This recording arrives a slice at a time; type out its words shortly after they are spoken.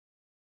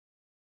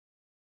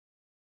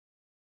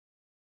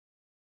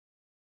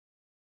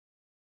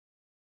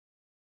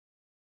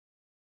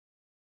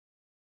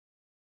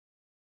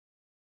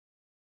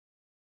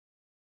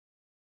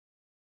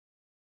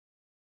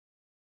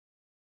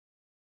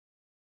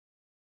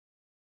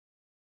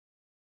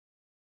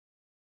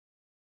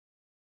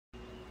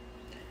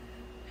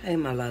Hey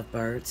my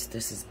lovebirds,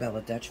 this is Bella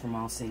Dutch from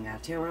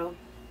Allseeingeyetarot.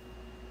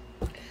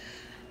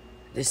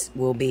 This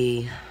will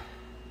be,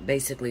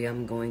 basically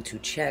I'm going to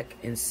check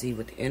and see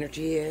what the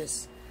energy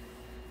is.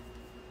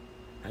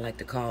 I like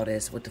to call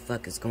this, what the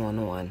fuck is going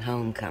on,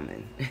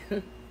 homecoming.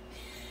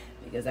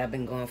 Because I've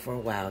been going for a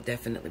while,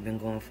 definitely been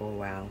going for a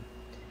while.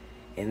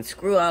 And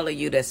screw all of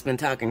you that's been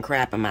talking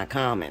crap in my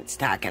comments,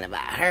 talking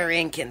about her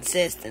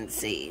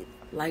inconsistency.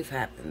 Life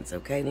happens,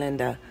 okay,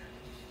 Linda?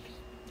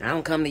 I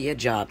don't come to your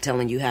job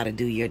telling you how to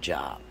do your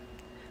job.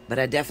 But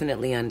I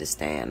definitely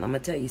understand. I'm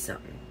going to tell you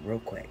something real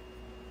quick.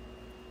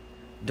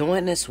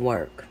 Doing this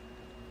work,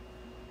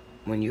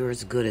 when you're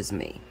as good as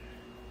me,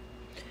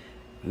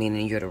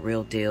 meaning you're the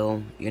real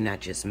deal, you're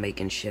not just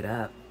making shit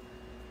up,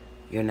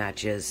 you're not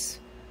just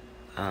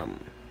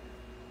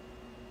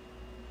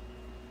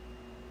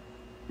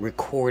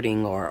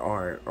recording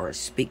or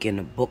speaking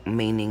the book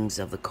meanings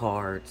of the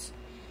cards,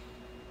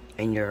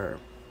 and you're,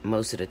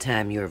 most of the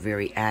time, you're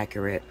very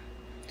accurate.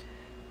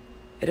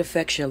 It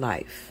affects your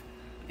life.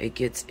 It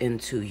gets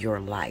into your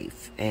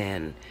life.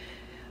 And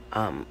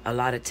a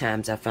lot of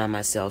times I find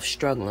myself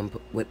struggling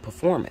with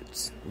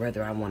performance,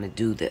 whether I want to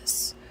do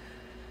this.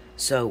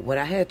 So what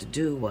I had to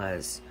do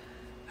was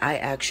I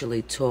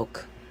actually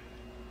took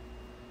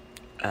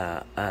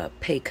a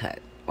pay cut,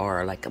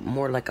 or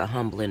more like a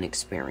humbling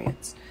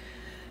experience.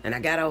 And I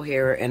got out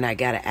here and I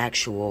got an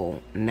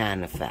actual 9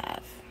 to 5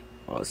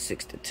 or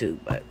 6 to 2,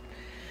 but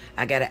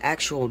I got an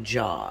actual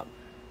job.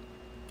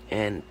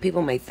 And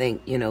people may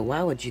think, you know,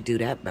 why would you do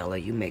that, Bella?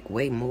 You make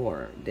way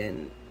more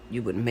than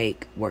you would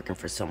make working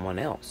for someone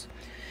else.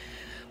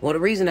 Well, the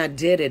reason I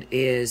did it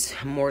is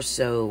more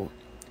so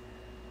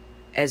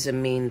as a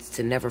means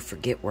to never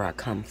forget where I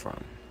come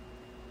from.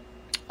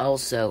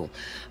 Also,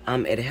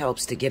 it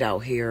helps to get out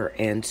here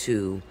and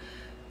to,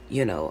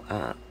 you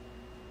know,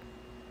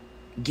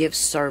 give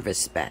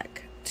service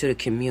back to the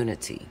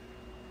community.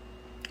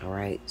 All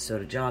right. So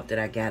the job that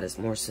I got is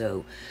more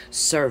so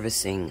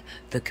servicing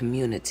the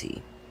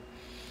community.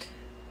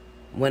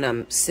 When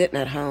I'm sitting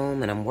at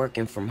home and I'm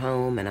working from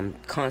home and I'm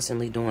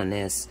constantly doing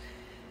this,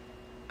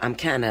 I'm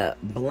kind of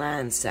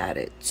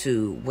blindsided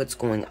to what's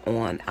going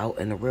on out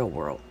in the real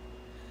world.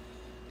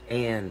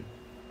 And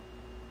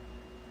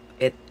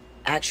it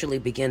actually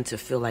began to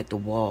feel like the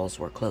walls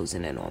were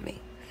closing in on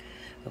me.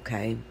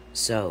 Okay?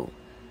 So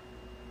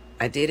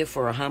I did it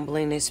for a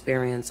humbling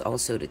experience,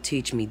 also to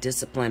teach me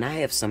discipline. I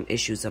have some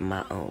issues of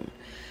my own.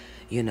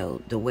 You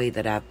know, the way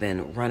that I've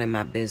been running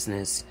my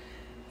business,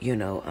 you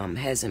know,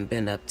 hasn't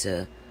been up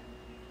to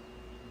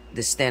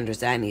the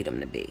standards I need them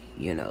to be,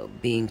 you know,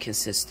 being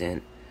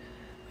consistent,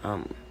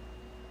 and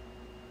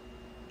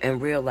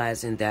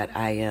realizing that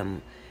I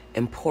am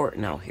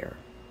important out here.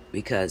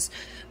 Because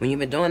when you've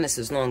been doing this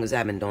as long as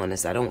I've been doing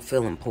this, I don't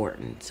feel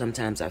important.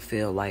 Sometimes I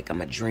feel like I'm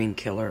a dream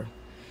killer.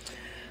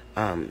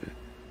 I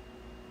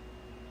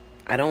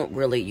don't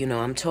really, you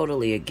know, I'm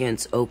totally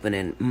against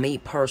opening, me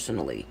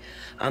personally,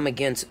 I'm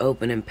against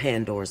opening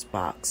Pandora's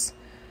box.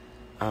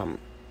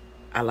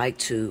 I like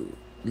to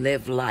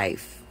live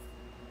life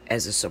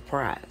as a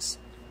surprise.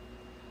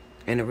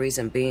 And the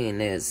reason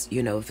being is,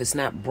 you know, if it's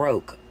not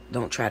broke,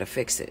 don't try to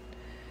fix it.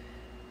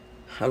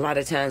 A lot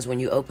of times when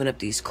you open up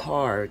these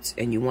cards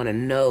and you want to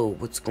know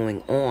what's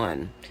going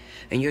on,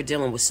 and you're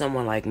dealing with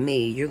someone like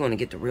me, you're going to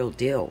get the real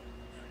deal.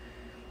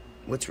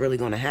 What's really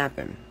going to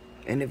happen.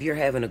 And if you're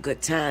having a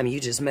good time,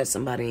 you just met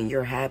somebody and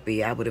you're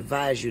happy, I would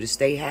advise you to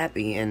stay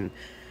happy and,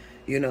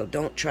 you know,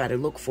 don't try to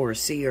look for a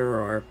seer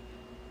or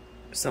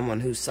someone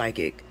who's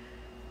psychic.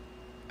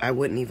 I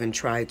wouldn't even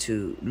try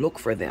to look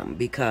for them,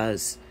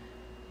 because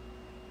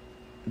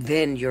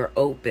then you're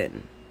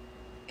open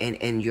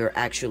and you're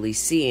actually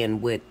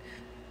seeing what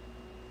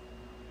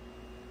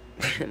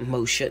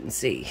most shouldn't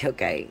see.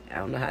 Okay, I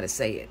don't know how to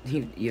say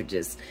it.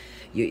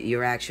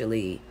 You're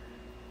actually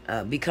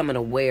becoming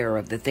aware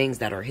of the things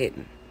that are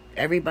hidden.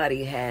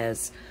 Everybody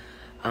has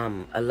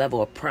a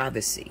level of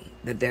privacy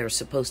that they're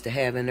supposed to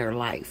have in their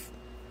life.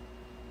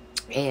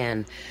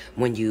 And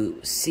when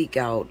you seek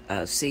out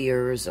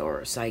seers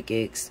or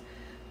psychics,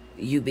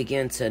 you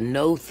begin to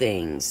know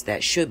things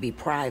that should be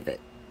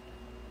private.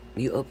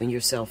 You open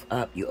yourself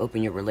up, you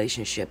open your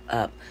relationship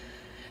up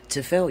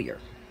to failure,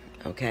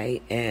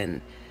 okay?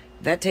 And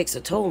that takes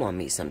a toll on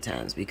me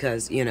sometimes,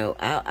 because, you know,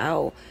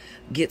 I'll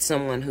get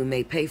someone who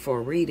may pay for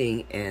a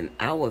reading and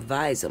I'll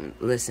advise them,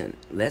 listen,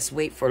 let's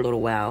wait for a little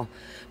while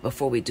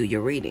before we do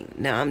your reading.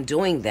 Now, I'm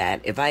doing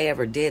that. If I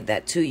ever did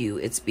that to you,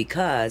 it's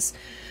because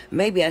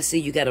maybe I see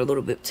you got a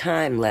little bit of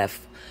time left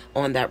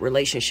on that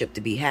relationship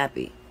to be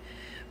happy.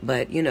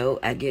 But, you know,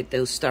 I get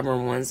those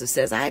stubborn ones that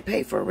says, I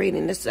pay for a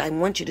reading. I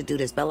want you to do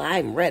this, Bella.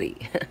 I'm ready.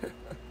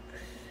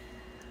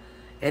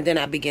 And then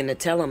I begin to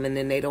tell them, and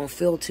then they don't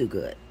feel too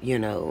good, you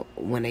know,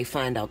 when they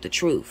find out the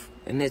truth.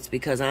 And it's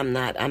because I'm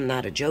not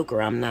a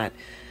joker. I'm not,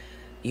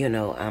 you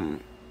know,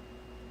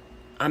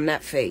 I'm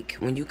not fake.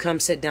 When you come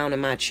sit down in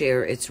my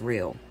chair, it's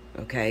real,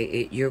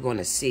 okay? You're going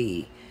to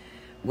see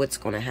what's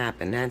going to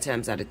happen. 9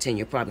 times out of 10,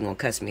 you're probably going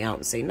to cuss me out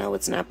and say, no,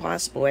 it's not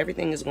possible.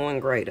 Everything is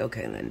going great.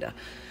 Okay, Linda,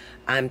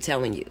 I'm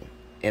telling you,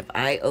 if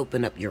I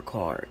open up your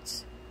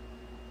cards,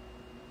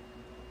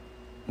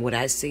 what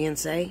I see and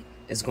say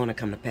is going to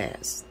come to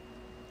pass.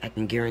 I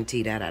can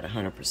guarantee that at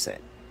 100%.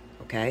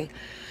 Okay?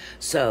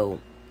 So,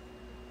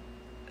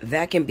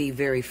 that can be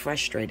very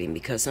frustrating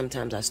because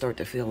sometimes I start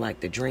to feel like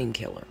the dream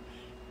killer.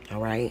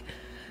 All right?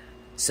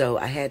 So,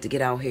 I had to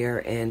get out here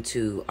and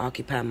to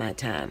occupy my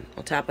time.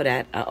 On top of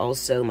that,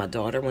 my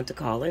daughter went to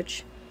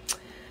college.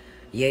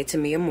 Yay to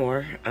me and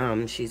more.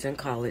 She's in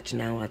college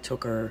now. I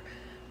took her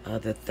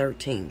the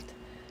 13th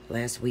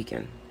last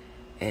weekend.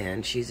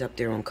 And she's up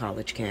there on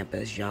college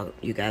campus.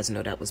 You guys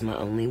know that was my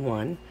only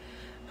one.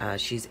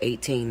 She's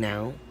 18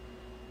 now.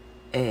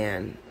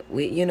 And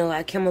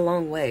I come a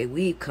long way.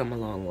 We've come a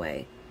long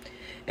way.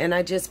 And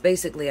I just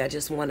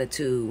wanted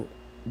to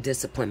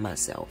discipline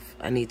myself.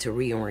 I need to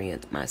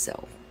reorient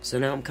myself. So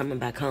now I'm coming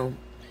back home.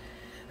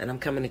 And I'm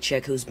coming to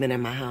check who's been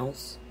in my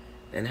house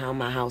and how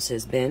my house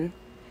has been.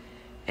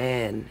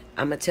 And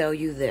I'm going to tell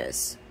you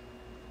this.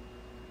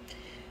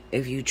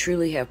 If you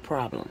truly have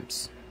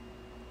problems,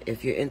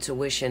 if your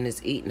intuition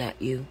is eating at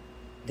you,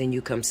 then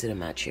you come sit in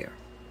my chair.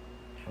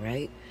 All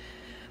right?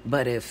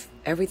 But if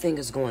everything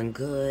is going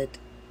good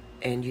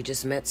and you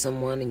just met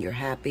someone and you're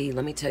happy,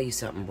 let me tell you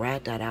something.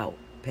 Rat that out.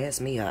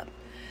 Pass me up.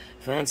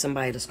 Find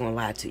somebody that's going to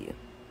lie to you.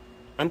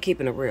 I'm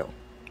keeping it real.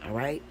 All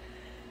right?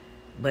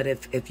 But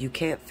if you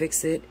can't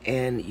fix it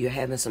and you're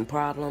having some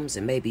problems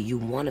and maybe you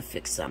want to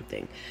fix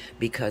something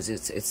because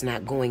it's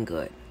not going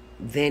good,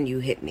 then you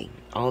hit me.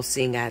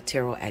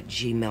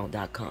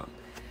 Allseeingeyetarot@gmail.com.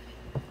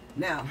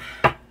 Now,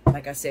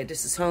 like I said,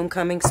 this is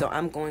homecoming, so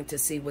I'm going to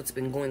see what's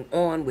been going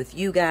on with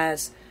you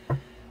guys.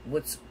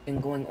 What's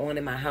been going on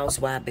in my house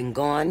while I've been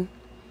gone.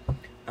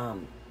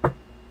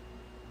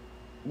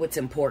 What's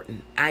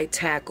important. I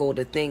tackle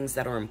the things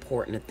that are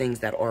important, the things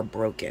that are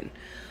broken.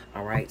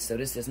 All right, so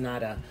this is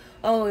not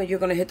you're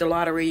going to hit the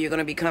lottery, you're going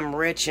to become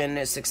rich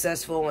and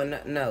successful.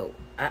 And no,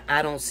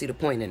 I don't see the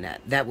point in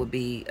that. That would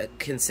be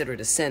considered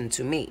a sin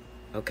to me,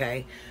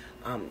 okay?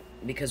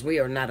 Because we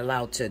are not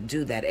allowed to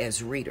do that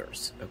as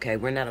readers, okay?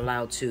 We're not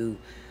allowed to,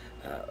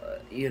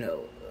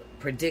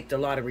 predict the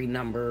lottery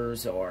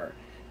numbers or,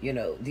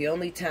 the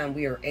only time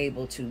we are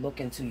able to look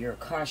into your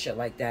akasha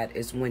like that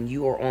is when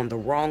you are on the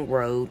wrong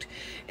road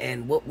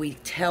and what we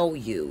tell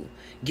you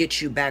gets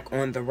you back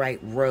on the right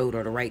road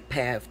or the right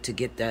path to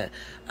get the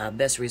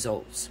best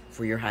results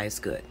for your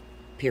highest good,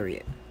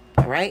 period.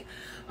 All right?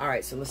 All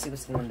right, so let's see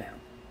what's going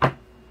down.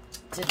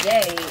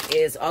 Today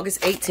is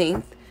August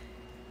 18th.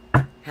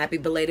 Happy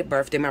belated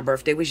birthday. My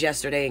birthday was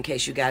yesterday, in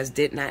case you guys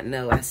did not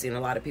know. I've seen a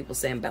lot of people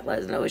saying,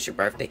 Bella, no, it's your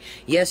birthday.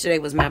 Yesterday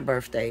was my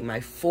birthday, my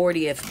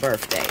 40th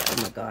birthday. Oh,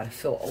 my God, I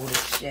feel old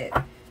as shit.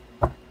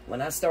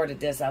 When I started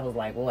this, I was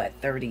like, what,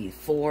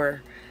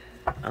 34?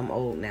 I'm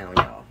old now,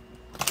 y'all. All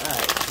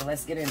right, so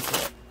let's get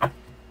into it.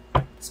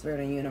 Spirit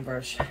and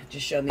universe,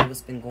 just show me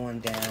what's been going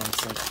down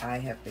since I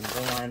have been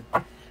gone.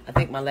 I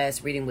think my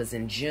last reading was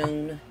in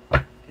June.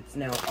 It's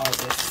now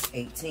August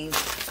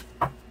 18th.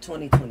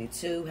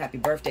 2022. Happy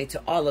birthday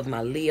to all of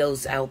my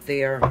Leos out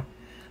there.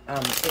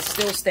 It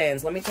still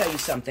stands. Let me tell you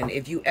something.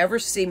 If you ever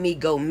see me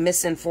go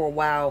missing for a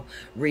while,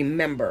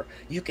 remember,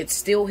 you could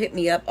still hit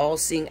me up,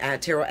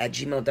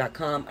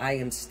 allseeingeyetarot@gmail.com. I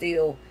am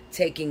still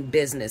taking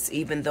business,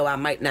 even though I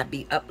might not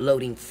be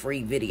uploading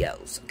free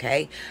videos,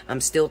 okay?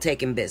 I'm still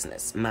taking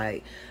business.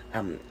 I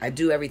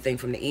do everything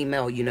from the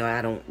email.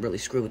 I don't really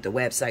screw with the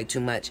website too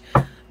much.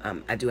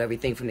 I do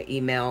everything from the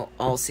email,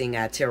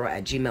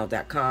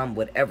 allseeingeyetarot@gmail.com.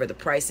 Whatever the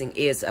pricing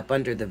is up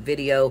under the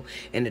video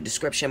in the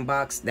description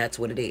box, that's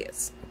what it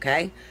is.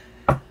 Okay?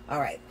 All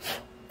right.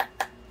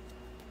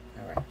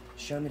 All right.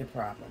 Show me the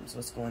problems.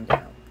 What's going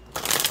down?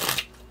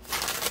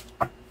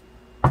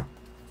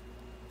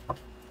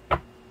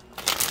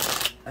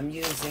 I'm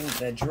using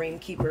the Dream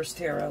Keepers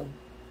Tarot.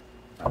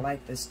 I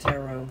like this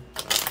tarot.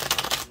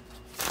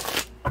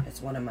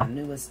 It's one of my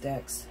newest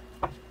decks.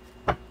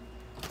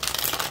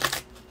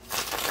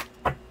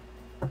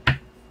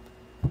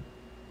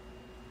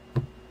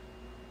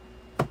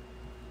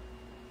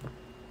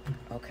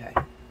 Okay,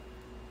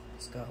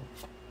 let's go.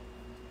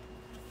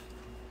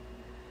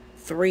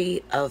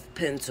 3 of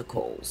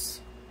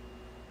Pentacles.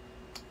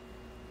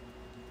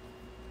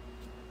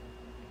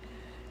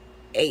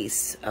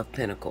 Ace of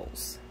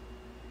Pentacles.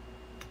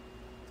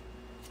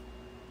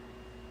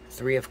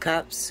 3 of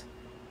Cups.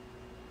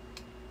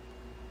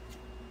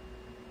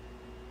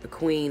 The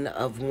Queen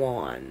of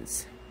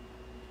Wands.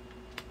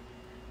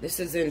 This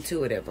is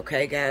intuitive,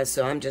 okay, guys?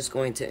 So I'm just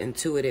going to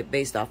intuit it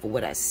based off of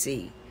what I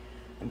see.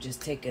 I'm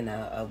just taking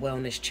a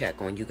wellness check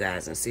on you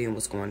guys and seeing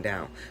what's going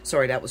down.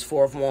 Sorry, that was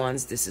 4 of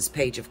Wands. This is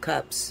Page of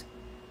Cups.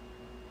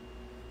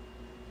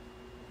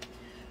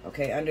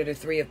 Okay, under the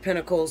 3 of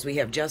Pentacles, we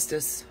have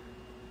Justice.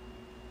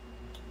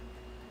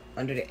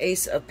 Under the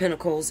Ace of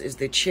Pentacles is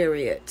the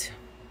Chariot.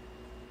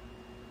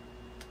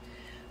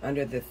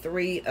 Under the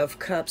 3 of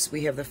Cups,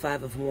 we have the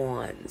 5 of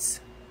Wands.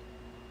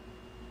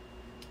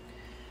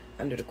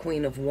 Under the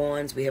Queen of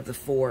Wands, we have the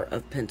 4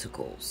 of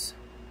Pentacles.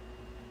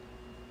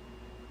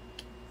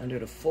 Under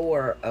the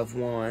 4 of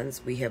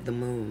Wands, we have the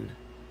Moon.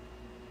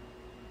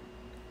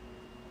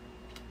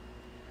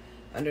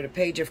 Under the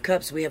Page of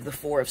Cups, we have the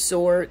Four of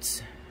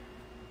Swords.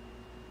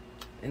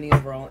 And the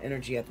overall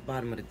energy at the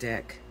bottom of the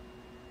deck,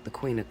 the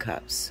Queen of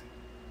Cups.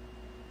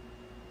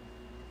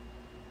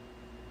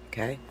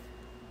 Okay?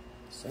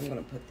 So I'm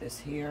going to put this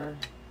here.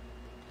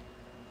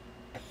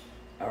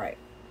 Alright.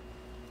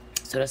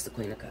 So that's the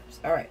Queen of Cups.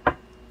 Alright.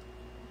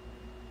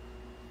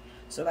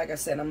 So like I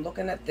said, I'm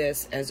looking at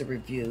this as a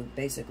review.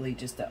 Basically,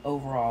 just the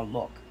overall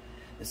look.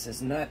 This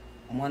is not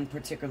one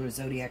particular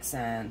zodiac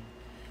sign.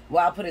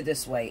 Well, I'll put it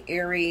this way.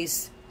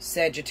 Aries,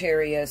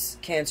 Sagittarius,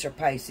 Cancer,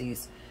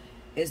 Pisces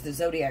is the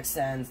zodiac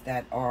signs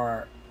that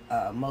are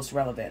most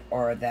relevant,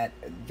 or that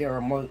there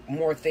are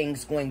more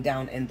things going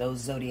down in those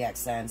zodiac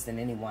signs than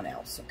anyone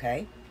else,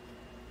 okay?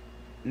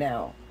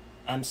 Now,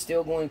 I'm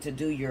still going to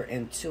do your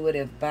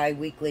intuitive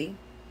bi-weekly,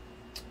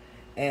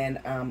 and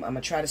I'm going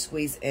to try to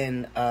squeeze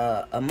in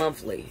a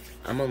monthly.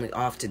 I'm only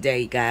off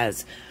today,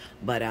 guys,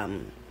 but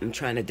I'm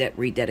trying to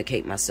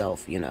rededicate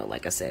myself. You know,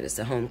 like I said, it's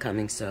a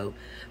homecoming, so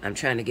I'm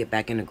trying to get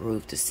back in the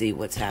groove to see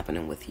what's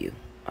happening with you,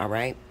 all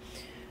right?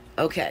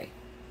 Okay.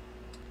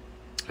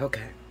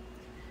 Okay.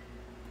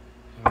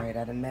 All right,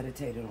 I done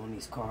meditated on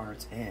these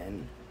cards,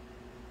 and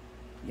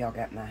y'all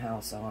got my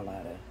house all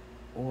out of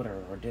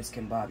order or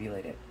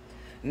discombobulated.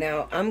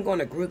 Now, I'm going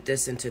to group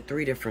this into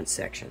 3 different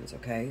sections,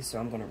 okay? So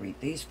I'm going to read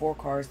these 4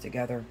 cards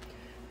together,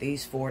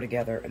 these 4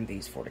 together, and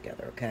these 4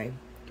 together, okay?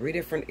 3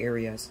 different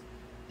areas,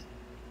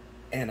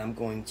 and I'm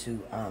going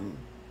to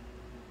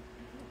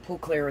pull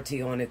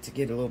clarity on it to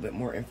get a little bit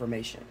more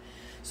information.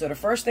 So the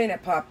first thing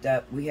that popped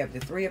up, we have the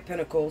 3 of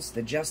Pentacles,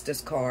 the Justice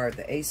card,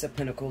 the Ace of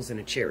Pentacles, and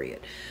the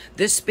Chariot.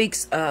 This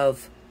speaks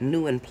of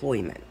new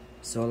employment.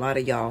 So a lot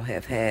of y'all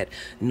have had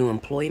new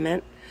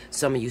employment.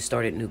 Some of you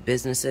started new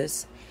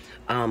businesses.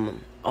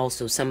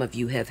 Also, some of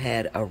you have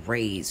had a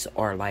raise,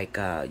 or like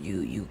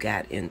you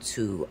got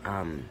into,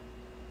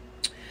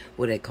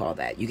 what do they call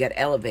that? You got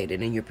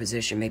elevated in your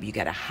position. Maybe you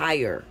got a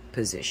higher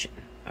position,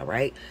 all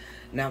right?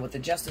 Now, with the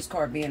Justice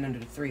card being under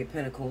the 3 of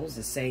Pentacles,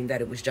 it's saying that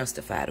it was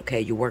justified,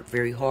 okay? You worked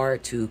very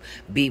hard to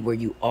be where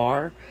you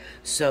are.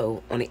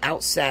 So, on the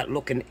outside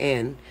looking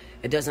in,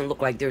 it doesn't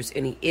look like there's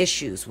any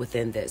issues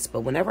within this.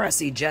 But whenever I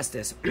see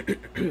justice,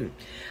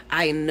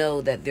 I know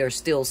that there's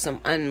still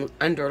some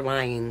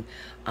underlying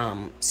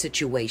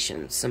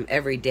situations, some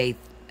everyday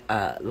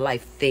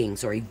life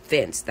things or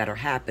events that are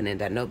happening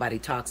that nobody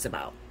talks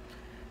about.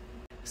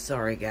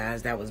 Sorry,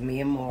 guys. That was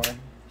me and Maura.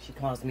 She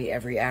calls me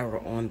every hour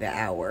on the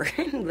hour.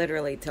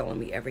 Literally telling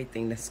me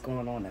everything that's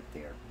going on up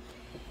there.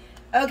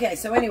 Okay,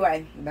 so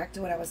anyway, back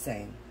to what I was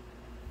saying.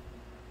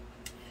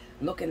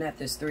 Looking at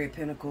this 3 of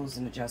Pentacles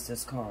and the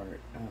Justice card,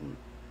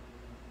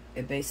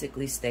 it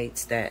basically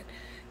states that,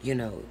 you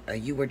know,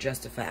 you were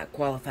justified,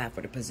 qualified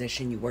for the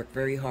position. You worked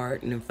very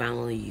hard, and then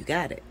finally you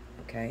got it,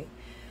 okay?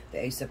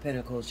 The Ace of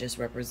Pentacles just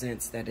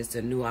represents that it's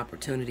a new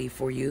opportunity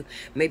for you.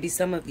 Maybe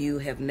some of you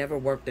have never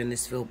worked in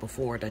this field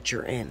before that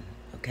you're in,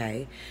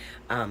 okay?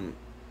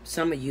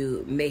 Some of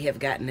you may have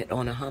gotten it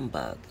on a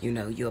humbug. You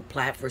know, you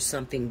applied for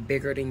something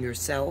bigger than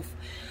yourself,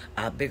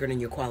 bigger than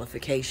your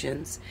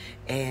qualifications,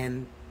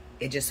 and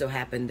it just so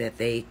happened that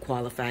they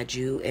qualified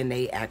you and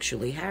they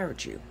actually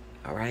hired you,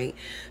 all right?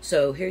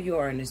 So here you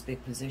are in this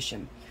big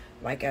position.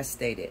 Like I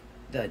stated,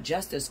 the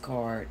Justice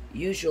card,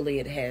 usually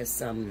it has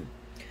some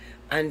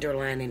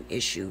underlying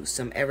issues,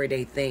 some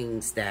everyday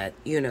things that,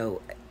 you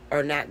know,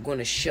 are not going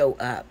to show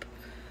up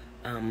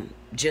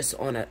just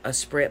on a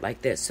spread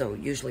like this. So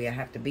usually I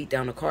have to beat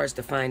down the cards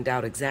to find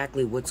out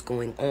exactly what's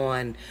going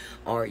on,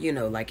 or, you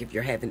know, like if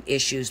you're having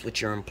issues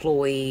with your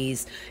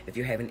employees, if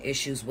you're having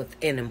issues with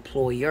an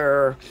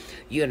employer,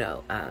 you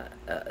know,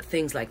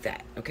 things like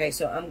that. Okay,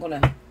 so I'm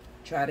gonna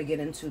try to get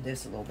into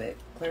this a little bit.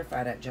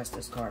 Clarify that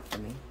Justice card for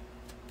me.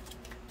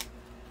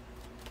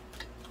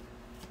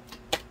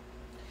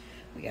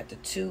 We got the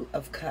 2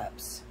 of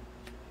Cups.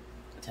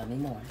 Tell me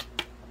more.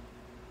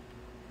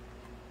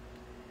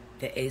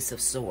 The Ace of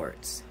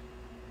Swords.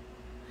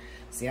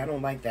 See, I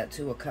don't like that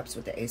 2 of Cups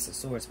with the Ace of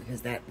Swords,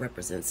 because that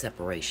represents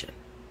separation.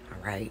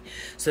 All right.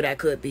 So that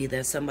could be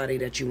that somebody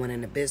that you went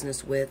into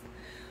business with.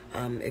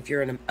 If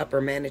you're in an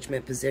upper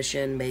management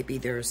position, maybe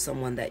there's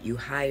someone that you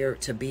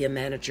hired to be a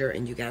manager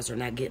and you guys are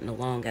not getting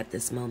along at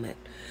this moment.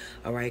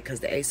 All right.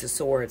 Because the Ace of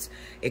Swords,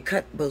 it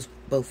cut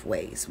both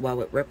ways.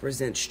 While it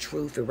represents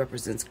truth, it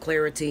represents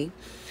clarity.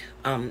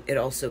 It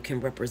also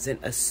can represent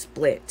a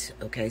split.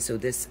 Okay, so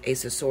this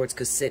Ace of Swords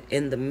could sit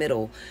in the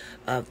middle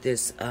of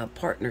this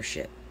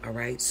partnership. All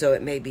right, so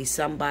it may be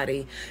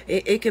somebody,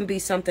 it can be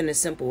something as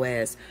simple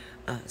as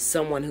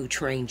someone who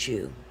trained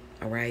you.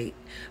 All right,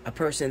 a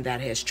person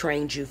that has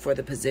trained you for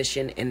the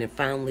position, and then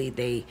finally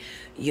they,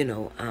 you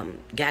know,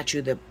 got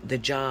you the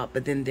job,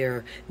 but then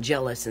they're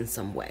jealous in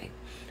some way.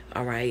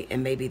 All right,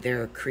 and maybe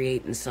they're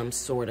creating some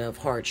sort of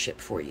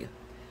hardship for you.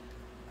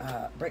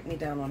 Break me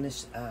down on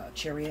this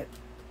Chariot.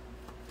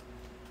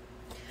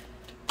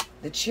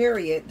 The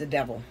Chariot, the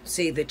devil.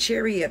 See, the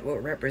Chariot will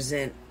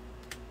represent,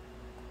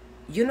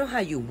 you know how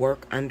you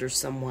work under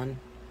someone?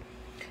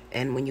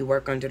 And when you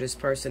work under this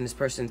person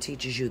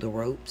teaches you the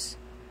ropes.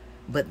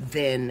 But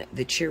then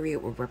the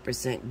Chariot will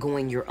represent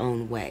going your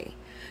own way.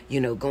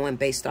 going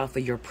based off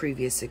of your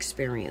previous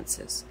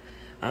experiences.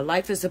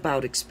 Life is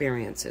about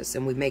experiences,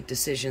 and we make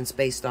decisions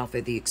based off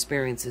of the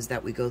experiences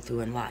that we go through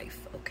in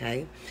life,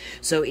 okay?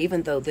 So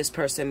even though this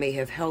person may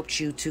have helped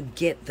you to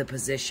get the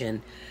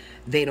position,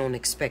 they don't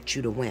expect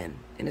you to win.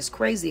 And it's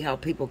crazy how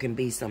people can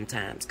be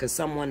sometimes, because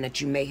someone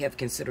that you may have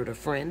considered a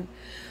friend,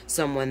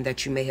 someone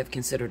that you may have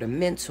considered a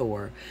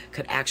mentor,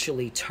 could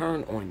actually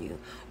turn on you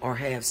or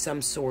have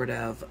some sort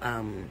of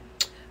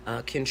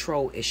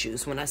control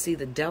issues. When I see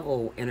the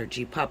devil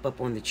energy pop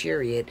up on the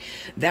Chariot,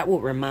 that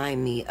will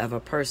remind me of a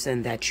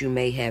person that you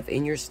may have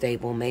in your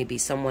stable, maybe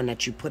someone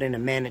that you put in a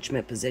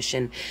management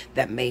position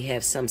that may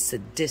have some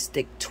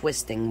sadistic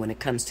twisting when it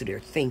comes to their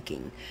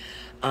thinking.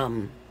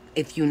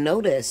 If you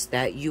notice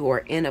that you are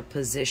in a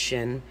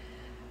position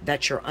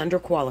that you're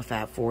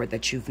underqualified for,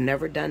 that you've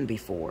never done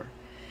before,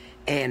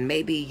 and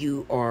maybe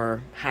you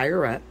are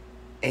higher up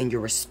and you're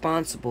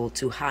responsible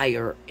to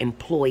hire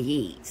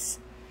employees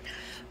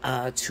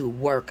to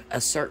work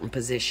a certain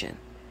position,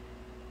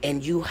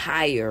 and you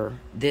hire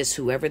this,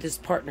 whoever this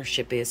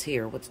partnership is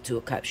here with the Two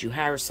of Cups, you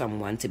hire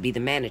someone to be the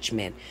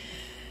management.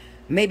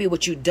 Maybe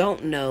what you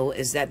don't know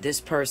is that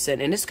this person,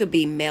 and this could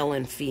be male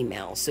and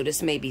female, so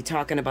this may be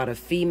talking about a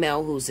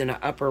female who's in an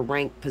upper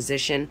rank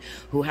position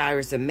who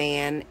hires a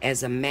man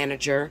as a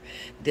manager.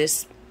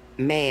 This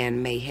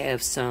man may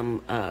have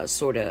some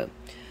sort of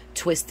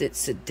twisted,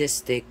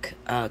 sadistic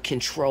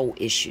control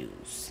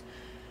issues.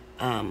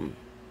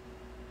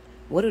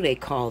 What do they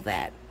call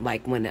that?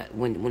 Like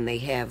when they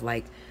have,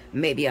 like,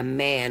 maybe a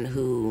man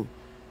who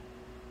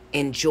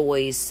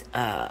enjoys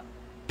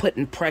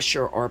putting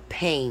pressure or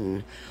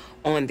pain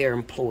on their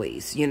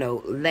employees,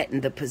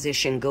 letting the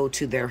position go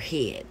to their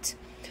head.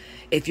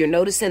 If you're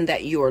noticing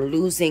that you're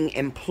losing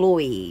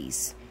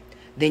employees,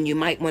 then you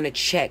might want to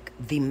check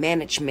the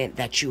management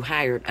that you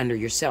hired under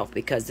yourself,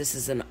 because this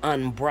is an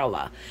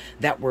umbrella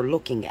that we're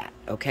looking at,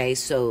 okay?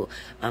 So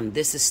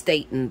this is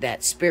stating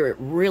that Spirit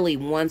really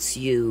wants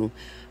you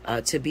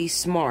to be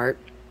smart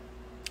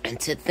and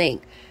to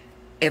think,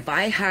 if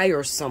I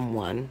hire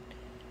someone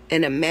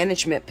in a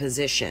management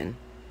position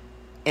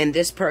and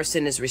this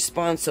person is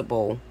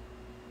responsible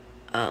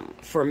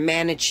for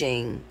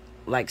managing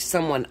like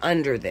someone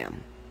under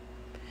them,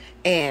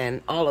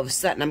 and all of a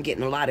sudden I'm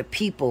getting a lot of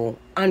people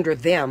under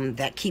them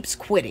that keeps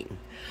quitting,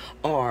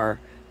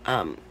 or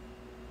that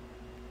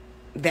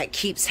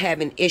keeps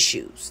having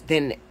issues,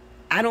 then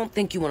I don't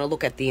think you want to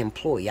look at the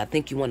employee. I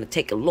think you want to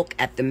take a look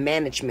at the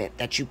management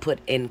that you put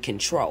in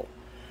control.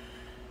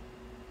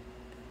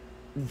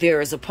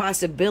 There is a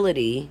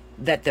possibility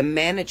that the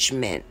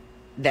management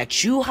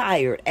that you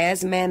hired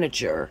as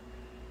manager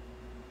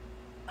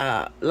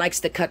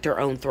likes to cut their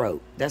own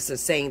throat. That's a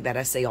saying that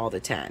I say all the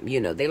time.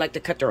 They like to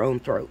cut their own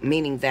throat,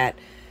 meaning that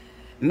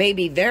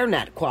maybe they're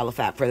not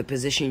qualified for the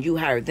position you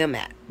hired them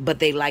at, but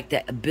they like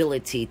the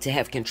ability to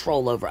have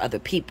control over other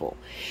people,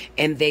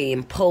 and they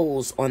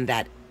impose on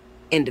that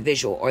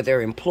individual or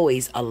their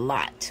employees a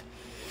lot,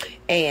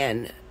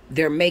 and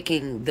they're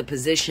making the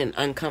position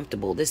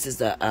uncomfortable. This is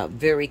a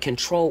very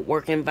controlled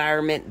work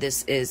environment.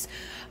 This is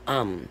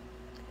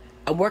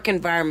a work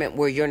environment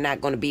where you're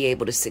not going to be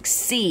able to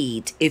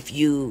succeed if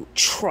you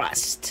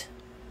trust.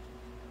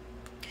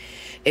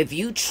 If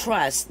you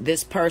trust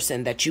this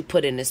person that you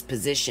put in this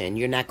position,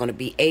 you're not going to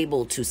be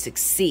able to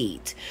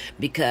succeed,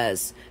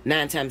 because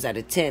 9 times out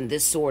of 10,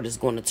 this sword is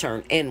going to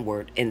turn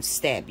inward and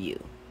stab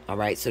you. All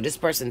right. So this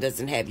person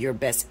doesn't have your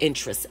best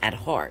interests at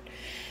heart.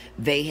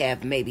 They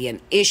have maybe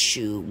an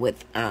issue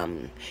with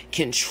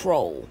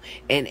control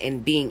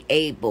and being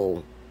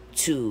able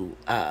to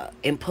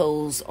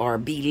impose or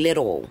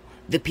belittle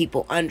the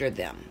people under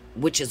them,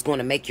 which is going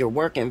to make your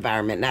work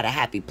environment not a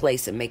happy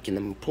place and making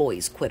the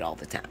employees quit all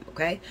the time.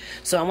 Okay.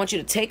 So I want you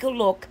to take a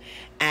look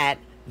at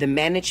the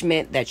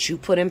management that you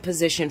put in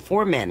position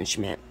for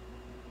management,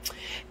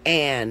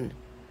 and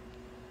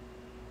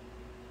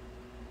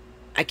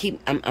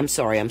I'm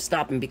sorry, I'm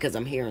stopping because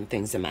I'm hearing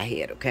things in my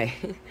head, okay?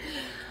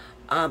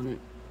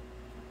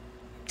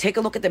 Take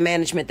a look at the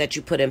management that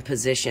you put in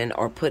position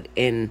or put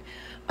in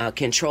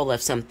control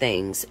of some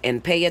things,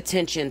 and pay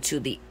attention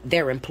to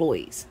their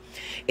employees.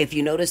 If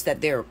you notice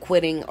that they're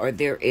quitting or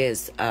there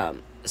is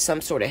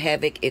some sort of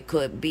havoc, it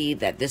could be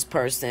that this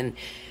person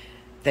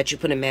that you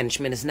put in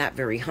management is not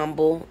very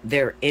humble.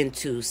 They're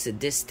into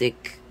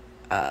sadistic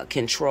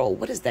control.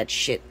 What is that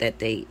shit that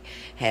they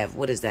have?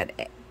 What is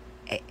that?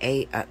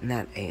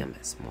 Not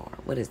AMSMR.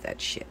 What is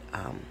that shit?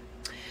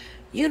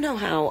 You know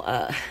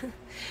how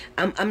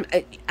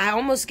I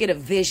almost get a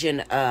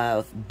vision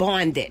of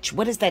bondage.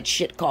 What is that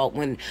shit called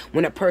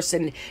when a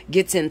person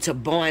gets into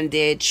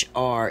bondage,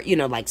 or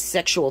like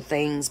sexual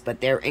things, but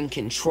they're in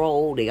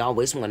control? They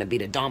always want to be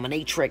the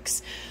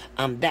dominatrix.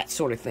 That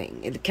sort of thing.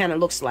 It kind of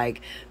looks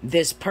like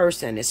this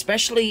person,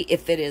 especially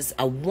if it is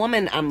a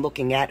woman I'm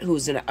looking at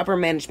who's in an upper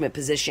management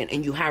position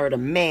and you hired a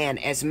man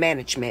as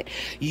management.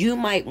 You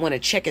might want to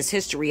check his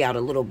history out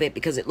a little bit,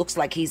 because it looks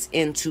like he's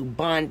into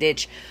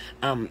bondage,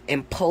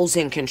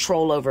 imposing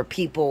control over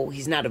people.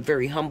 He's not a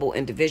very humble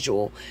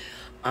individual,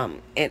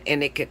 and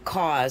it could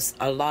cause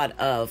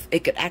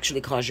it could actually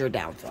cause your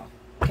downfall.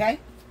 Okay?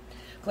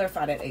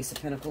 Clarify that Ace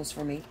of Pentacles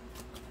for me.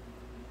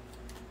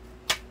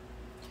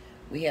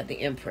 We have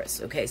the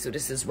Empress. Okay, so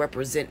this is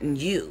representing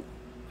you.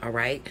 All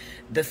right?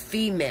 The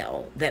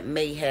female that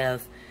may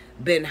have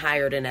been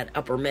hired in that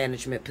upper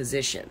management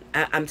position.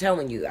 I'm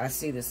telling you, I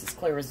see this as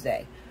clear as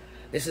day.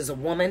 This is a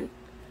woman.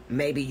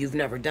 Maybe you've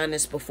never done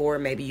this before.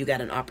 Maybe you got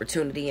an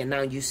opportunity and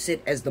now you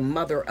sit as the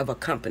mother of a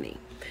company.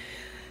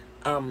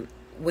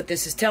 What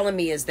this is telling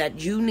me is that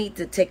you need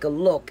to take a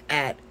look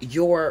at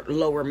your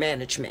lower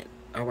management.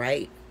 All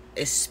right?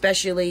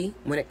 Especially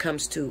when it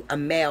comes to a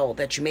male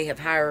that you may have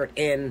hired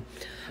in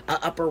an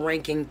upper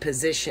ranking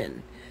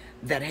position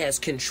that has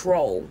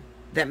control,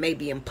 that may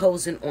be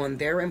imposing on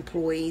their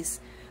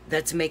employees,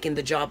 that's making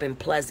the job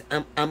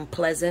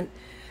unpleasant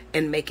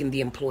and making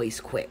the employees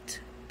quit.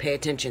 Pay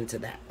attention to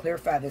that.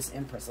 Clarify this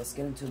Empress. Let's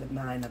get into the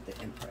mind of the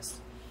Empress.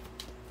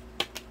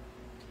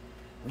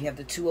 We have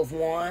the Two of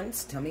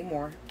Wands. Tell me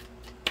more.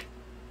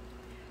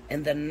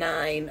 And the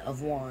Nine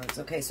of Wands.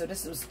 Okay, so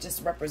this is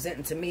just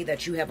representing to me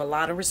that you have a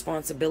lot of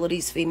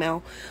responsibilities,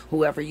 female,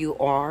 whoever you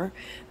are,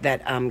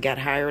 that got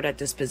hired at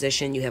this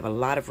position. You have a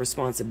lot of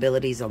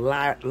responsibilities, a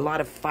lot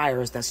of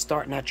fires that's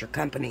starting at your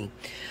company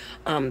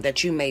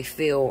that you may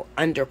feel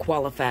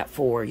underqualified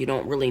for. You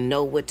don't really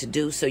know what to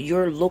do. So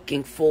you're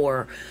looking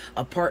for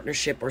a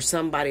partnership or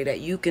somebody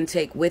that you can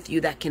take with you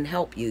that can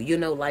help you. You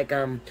know, like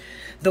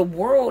the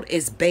world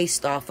is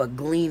based off of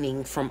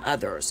gleaning from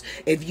others.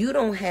 If you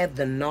don't have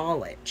the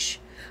knowledge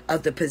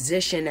of the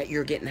position that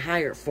you're getting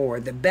hired for,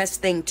 the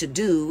best thing to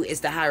do is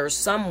to hire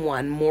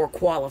someone more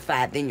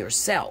qualified than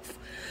yourself.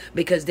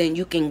 Because then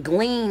you can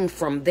glean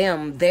from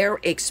them their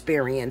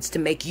experience to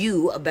make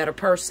you a better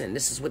person.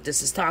 This is what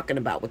this is talking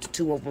about with the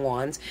Two of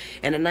Wands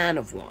and the Nine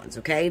of Wands,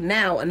 okay?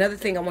 Now, another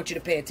thing I want you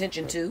to pay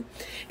attention to,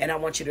 and I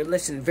want you to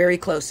listen very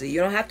closely.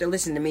 You don't have to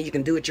listen to me. You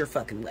can do it your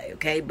fucking way,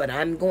 okay? But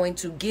I'm going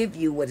to give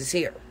you what is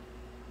here.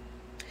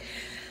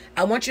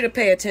 I want you to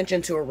pay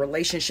attention to a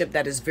relationship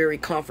that is very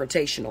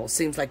confrontational.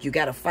 Seems like you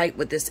got to fight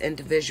with this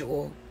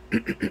individual.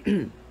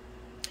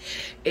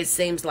 It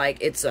seems like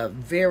it's a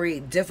very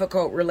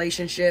difficult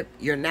relationship.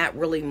 You're not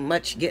really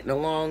much getting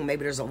along.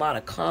 Maybe there's a lot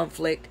of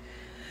conflict.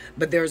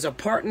 But there's a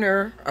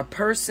partner, a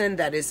person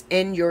that is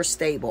in your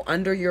stable,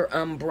 under your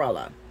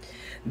umbrella,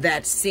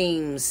 that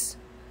seems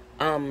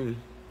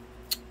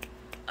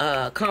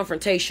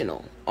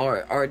confrontational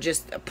or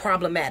just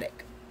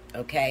problematic.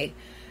 Okay?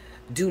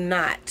 Do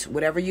not,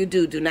 whatever you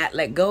do not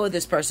let go of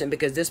this person,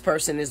 because this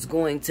person is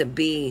going to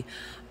be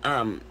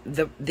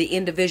the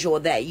individual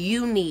that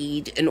you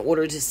need in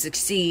order to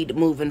succeed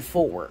moving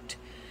forward.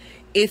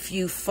 If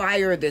you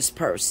fire this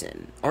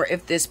person, or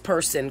if this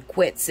person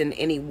quits in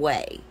any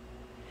way,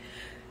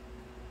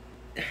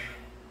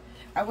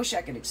 I wish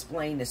I could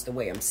explain this the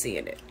way I'm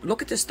seeing it.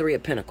 Look at this Three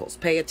of Pentacles.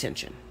 Pay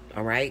attention,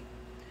 all right?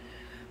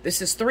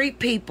 This is three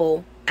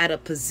people at a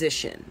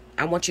position.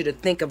 I want you to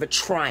think of a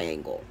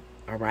triangle,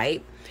 all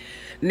right?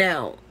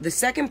 Now, the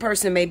second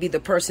person may be the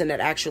person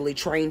that actually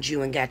trained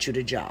you and got you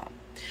the job.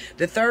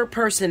 The third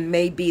person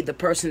may be the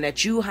person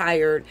that you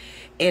hired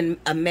in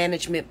a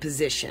management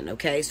position,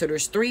 okay? So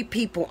there's three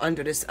people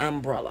under this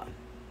umbrella.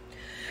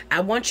 I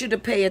want you to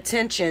pay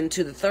attention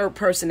to the third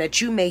person that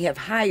you may have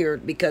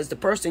hired, because the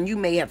person you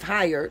may have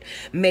hired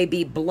may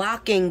be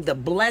blocking the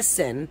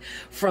blessing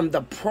from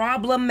the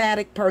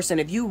problematic person.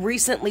 If you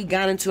recently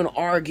got into an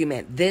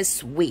argument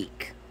this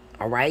week,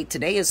 all right,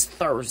 today is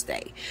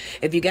Thursday.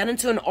 If you got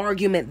into an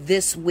argument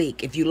this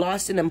week, if you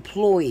lost an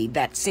employee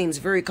that seems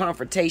very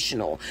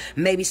confrontational,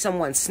 maybe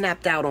someone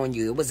snapped out on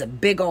you, it was a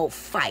big old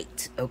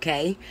fight,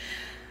 okay?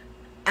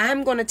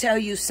 I'm going to tell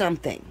you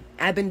something.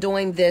 I've been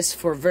doing this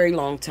for a very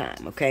long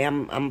time, okay?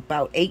 I'm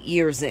about 8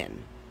 years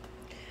in.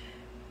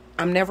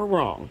 I'm never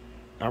wrong,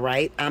 all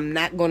right? I'm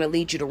not going to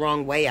lead you the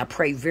wrong way. I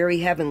pray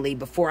very heavenly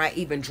before I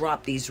even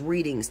drop these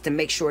readings to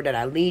make sure that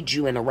I lead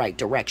you in the right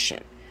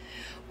direction.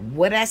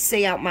 What I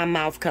say out my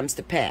mouth comes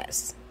to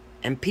pass.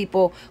 And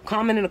people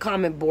comment in the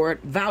comment board,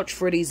 vouch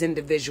for these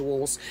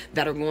individuals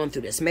that are going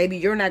through this. Maybe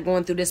you're not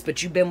going through this,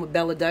 but you've been with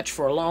Bella Dutch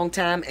for a long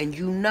time, and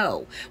you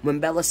know when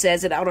Bella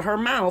says it out of her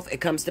mouth, it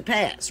comes to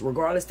pass.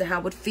 Regardless to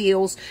how it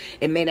feels,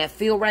 it may not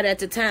feel right at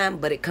the time,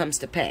 but it comes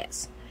to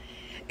pass.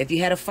 If you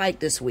had a fight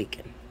this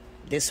week,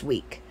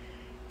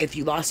 if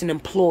you lost an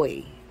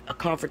employee, a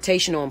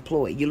confrontational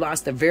employee, you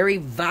lost a very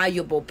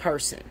valuable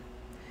person,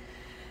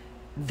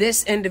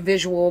 this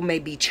individual may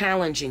be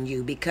challenging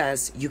you,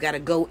 because you got to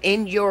go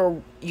in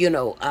your,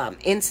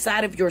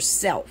 inside of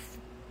yourself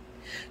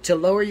to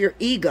lower your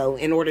ego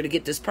in order to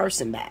get this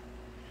person back.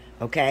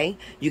 Okay?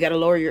 You got to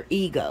lower your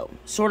ego.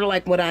 Sort of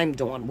like what I'm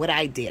doing, what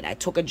I did. I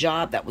took a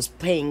job that was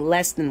paying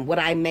less than what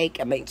I make.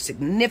 I make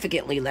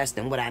significantly less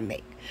than what I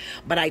make.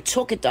 But I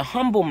took it to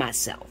humble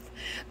myself,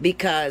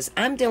 because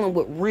I'm dealing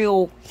with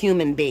real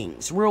human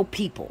beings, real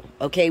people,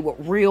 okay, with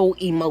real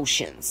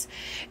emotions.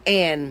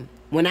 And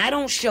when I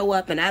don't show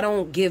up and I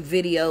don't give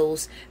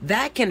videos,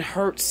 that can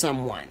hurt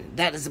someone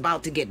that is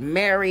about to get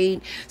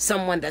married,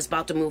 someone that's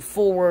about to move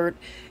forward,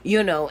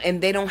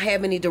 and they don't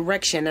have any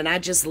direction. And I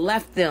just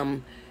left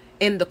them,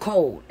 in the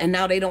cold, and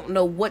now they don't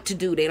know what to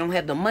do. They don't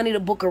have the money to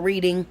book a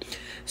reading.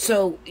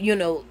 So, you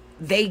know,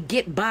 they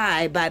get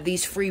by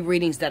these free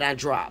readings that I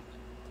drop.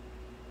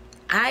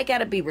 I got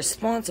to be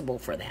responsible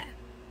for that.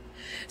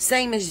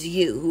 Same as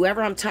you,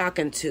 whoever I'm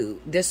talking to,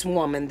 this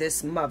woman,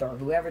 this mother,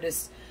 whoever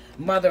this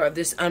mother of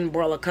this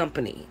umbrella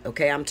company,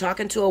 okay? I'm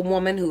talking to a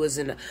woman who is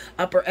in the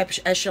upper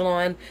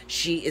echelon.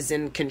 She is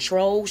in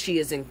control. She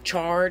is in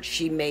charge.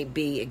 She may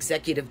be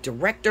executive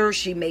director.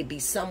 She may be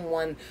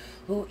someone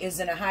who is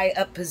in a high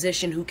up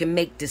position who can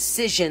make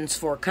decisions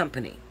for a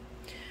company.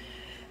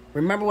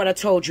 Remember what I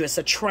told you, it's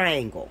a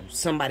triangle.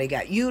 Somebody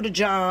got you the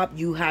job,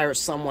 you hired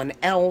someone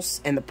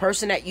else, and the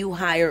person that you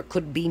hire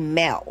could be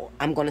male.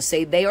 I'm going to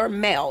say they are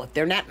male. If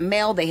they're not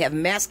male, they have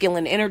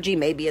masculine energy.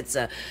 Maybe it's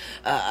a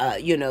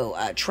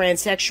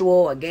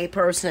transsexual, a gay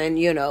person,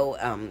 you know,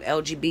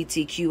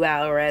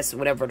 LGBTQRS,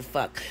 whatever the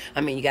fuck.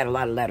 I mean, you got a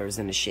lot of letters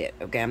in the shit,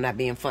 okay? I'm not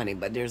being funny,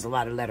 but there's a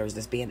lot of letters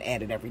that's being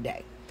added every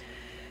day.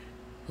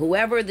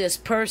 Whoever this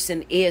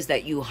person is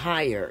that you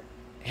hired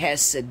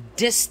has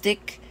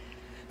sadistic,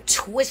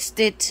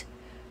 twisted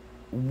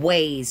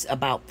ways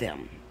about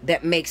them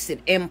that makes it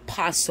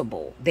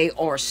impossible. They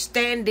are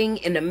standing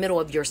in the middle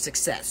of your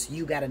success.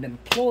 You got an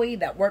employee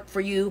that worked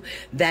for you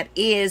that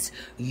is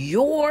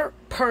your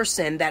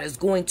person that is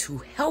going to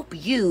help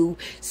you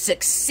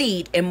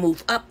succeed and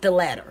move up the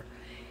ladder.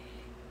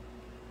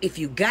 If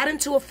you got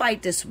into a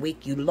fight this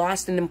week, you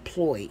lost an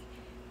employee,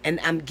 and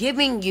I'm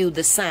giving you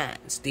the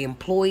signs. The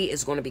employee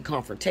is going to be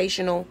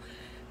confrontational.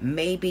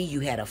 Maybe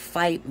you had a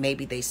fight.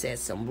 Maybe they said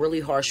some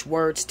really harsh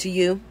words to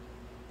you.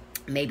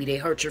 Maybe they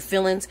hurt your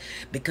feelings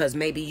because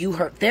maybe you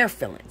hurt their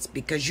feelings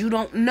because you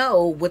don't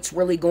know what's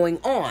really going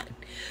on.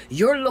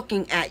 You're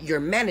looking at your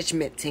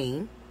management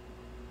team,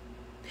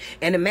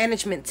 and the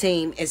management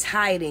team is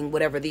hiding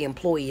whatever the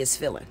employee is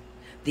feeling.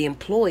 The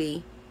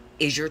employee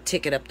is your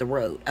ticket up the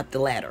road, up the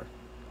ladder.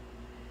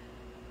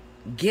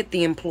 Get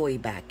the employee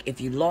back.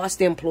 If you lost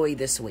the employee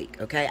this week,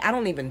 okay? I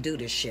don't even do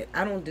this shit.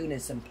 I don't do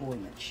this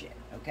employment shit.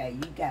 Okay,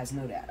 you guys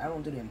know that. I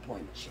don't do the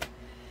employment shit.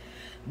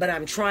 But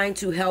I'm trying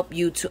to help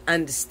you to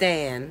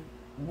understand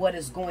what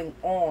is going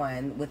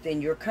on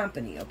within your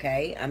company,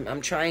 okay?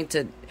 I'm trying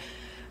to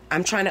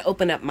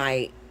open up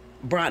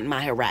broaden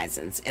my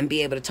horizons and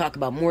be able to talk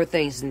about more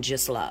things than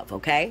just love,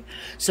 okay?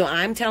 So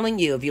I'm telling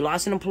you, if you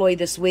lost an employee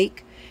this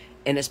week,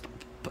 and this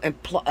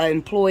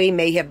employee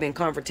may have been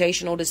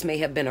confrontational, this may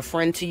have been a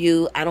friend to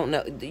you, I don't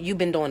know, you've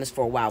been doing this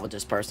for a while with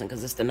this person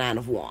because it's the 9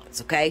 of Wands,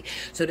 okay?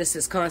 So this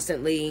is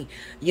constantly,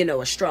 you know,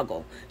 a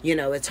struggle, you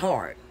know, it's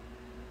hard.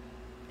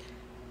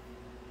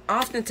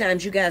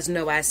 Oftentimes, you guys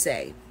know I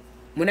say,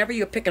 whenever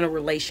you're picking a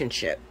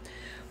relationship,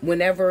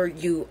 whenever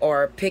you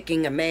are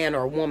picking a man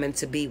or a woman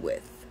to be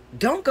with,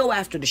 don't go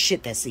after the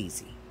shit that's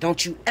easy.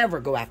 Don't you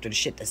ever go after the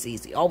shit that's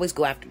easy. Always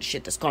go after the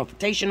shit that's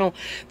confrontational,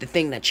 the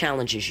thing that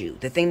challenges you.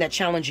 The thing that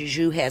challenges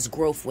you has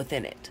growth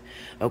within it,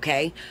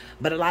 okay?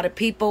 But a lot of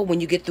people, when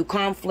you get through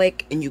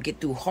conflict and you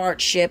get through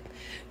hardship,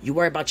 you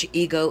worry about your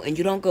ego and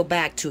you don't go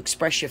back to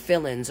express your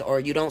feelings, or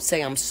you don't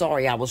say, I'm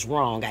sorry, I was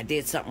wrong, I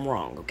did something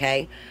wrong,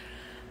 okay?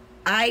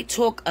 I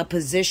took a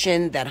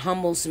position that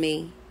humbles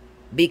me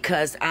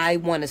because I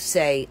want to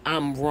say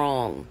I'm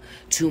wrong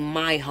to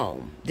my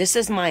home. This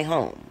is my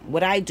home.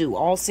 What I do,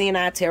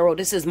 Allseeingeyetarot,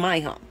 this is my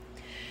home.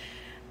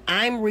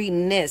 I'm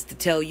reading this to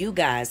tell you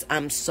guys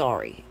I'm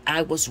sorry.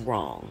 I was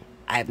wrong.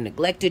 I've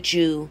neglected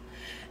you.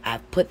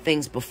 I've put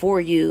things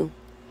before you.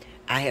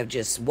 I have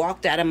just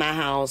walked out of my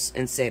house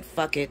and said,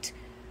 fuck it.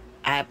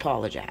 I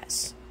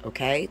apologize.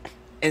 Okay?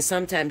 And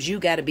sometimes you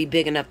got to be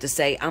big enough to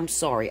say, I'm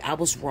sorry. I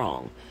was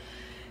wrong.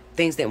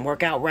 Things didn't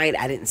work out right.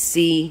 I didn't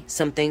see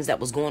some things that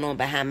was going on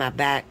behind my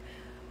back,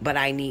 but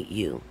I need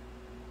you.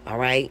 All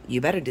right? You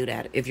better do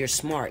that. If you're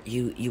smart,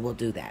 you will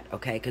do that,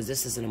 okay? Because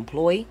this is an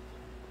employee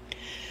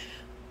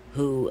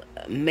who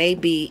may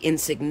be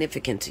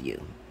insignificant to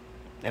you,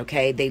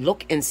 okay? They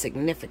look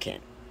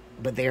insignificant,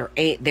 but they're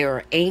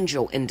an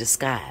angel in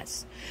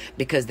disguise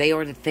because they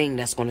are the thing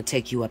that's going to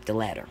take you up the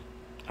ladder,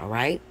 all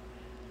right?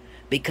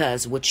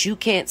 Because what you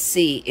can't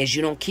see is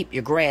you don't keep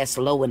your grass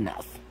low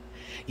enough.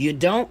 You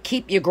don't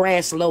keep your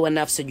grass low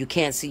enough so you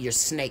can't see your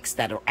snakes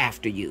that are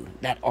after you,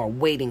 that are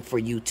waiting for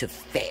you to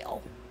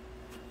fail.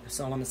 That's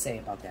all I'm going to say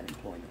about that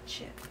employment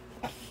shit.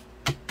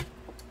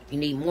 You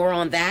need more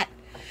on that?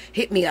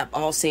 Hit me up,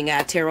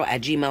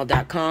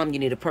 allseeingeyetarot@gmail.com. You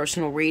need a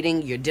personal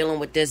reading. You're dealing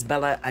with this,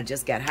 Bella. I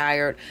just got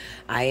hired.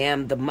 I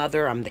am the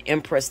mother. I'm the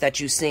empress that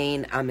you've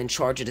seen. I'm in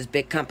charge of this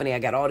big company. I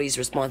got all these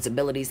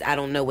responsibilities. I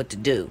don't know what to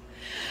do.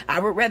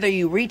 I would rather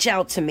you reach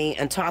out to me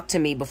and talk to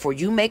me before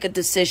you make a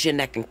decision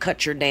that can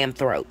cut your damn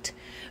throat.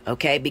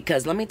 Okay?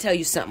 Because let me tell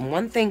you something.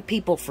 One thing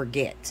people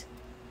forget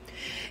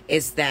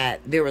is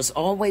that there is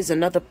always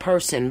another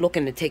person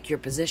looking to take your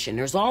position.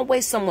 There's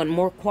always someone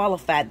more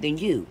qualified than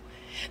you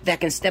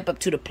that can step up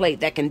to the plate,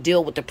 that can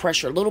deal with the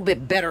pressure a little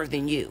bit better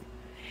than you.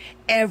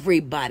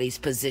 Everybody's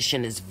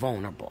position is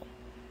vulnerable,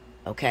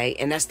 okay?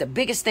 And that's the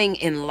biggest thing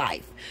in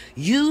life.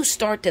 You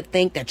start to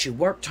think that you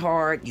worked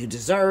hard, you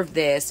deserve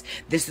this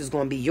is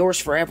going to be yours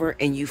forever,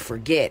 and you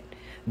forget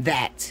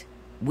that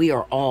we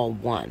are all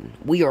one.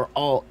 We are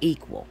all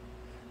equal.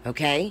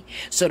 Okay?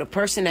 So the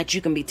person that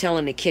you can be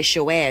telling to kiss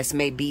your ass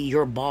may be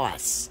your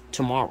boss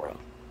tomorrow.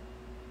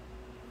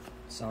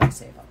 That's all I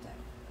say about that.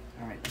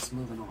 All right, let's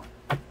move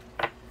on.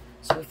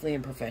 Swiftly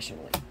and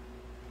professionally.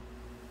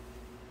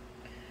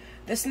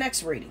 This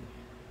next reading,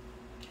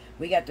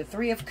 we got the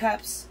Three of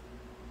Cups,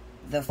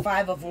 the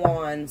Five of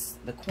Wands,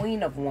 the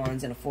Queen of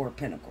Wands, and the Four of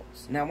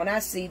Pentacles. Now, when I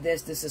see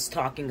this, this is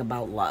talking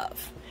about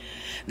love.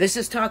 This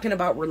is talking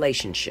about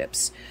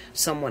relationships.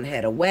 Someone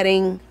had a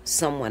wedding.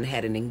 Someone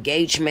had an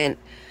engagement.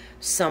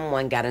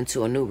 Someone got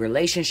into a new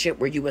relationship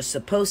where you were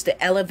supposed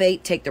to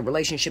elevate, take the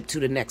relationship to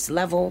the next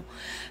level.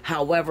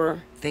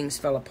 However, things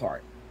fell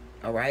apart.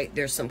 All right,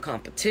 there's some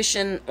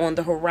competition on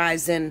the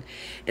horizon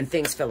and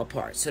things fell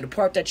apart. So the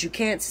part that you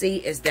can't see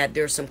is that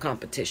there's some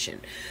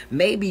competition.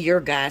 Maybe your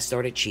guy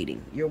started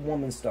cheating. Your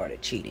woman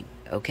started cheating.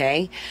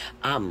 Okay.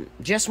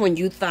 Just when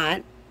you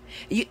thought,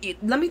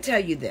 let me tell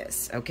you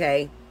this.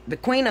 Okay. The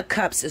Queen of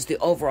Cups is the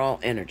overall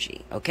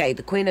energy. Okay.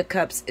 The Queen of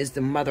Cups is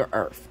the Mother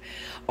Earth,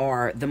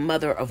 or the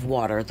mother of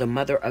water, the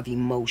mother of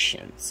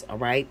emotions. All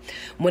right.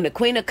 When the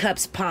Queen of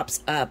Cups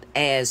pops up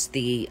as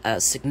the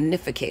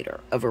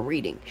significator of a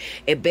reading,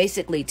 it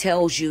basically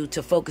tells you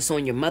to focus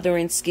on your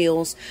mothering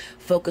skills,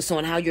 focus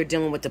on how you're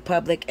dealing with the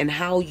public, and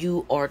how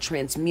you are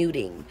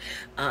transmuting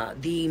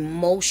the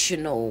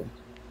emotional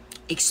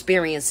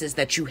experiences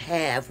that you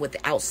have with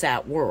the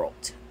outside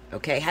world.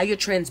 Okay. How you're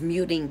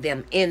transmuting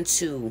them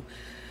into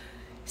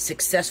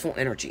successful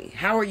energy.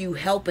 How are you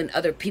helping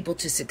other people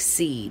to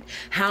succeed?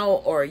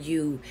 How are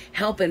you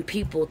helping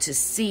people to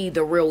see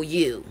the real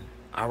you?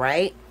 All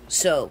right.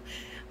 So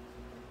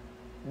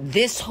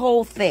this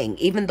whole thing,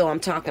 even though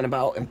I'm talking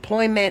about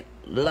employment,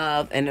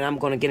 love, and then I'm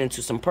going to get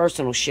into some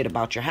personal shit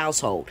about your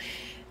household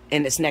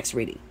in this next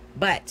reading.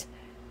 But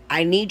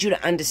I need you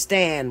to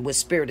understand what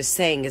Spirit is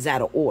saying is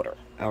out of order.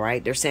 All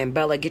right. They're saying,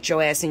 Bella, get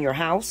your ass in your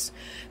house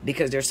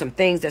because there's some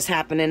things that's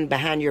happening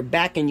behind your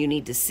back and you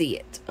need to see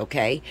it.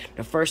 Okay.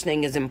 The first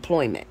thing is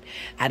employment.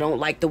 I don't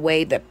like the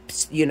way that,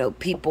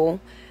 people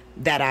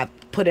that I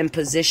put in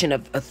position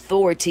of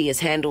authority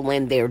is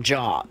handling their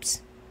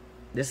jobs.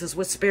 This is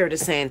what Spirit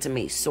is saying to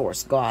me.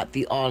 Source, God,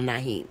 the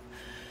All-Nahim.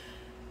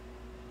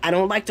 I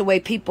don't like the way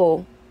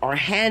people are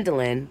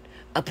handling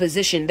a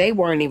position they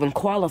weren't even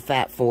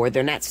qualified for.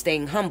 They're not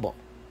staying humble.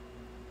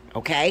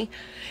 Okay?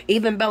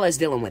 Even Bella's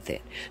dealing with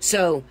it.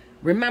 So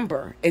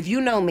remember, if you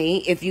know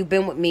me, if you've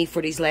been with me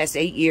for these last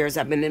 8 years,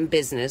 I've been in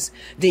business,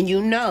 then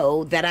you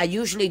know that I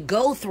usually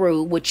go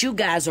through what you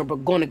guys are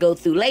going to go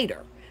through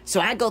later. So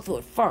I go through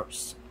it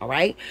first. All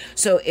right.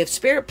 So if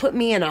Spirit put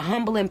me in a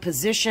humbling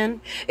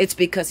position, it's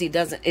because it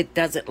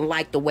doesn't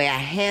like the way I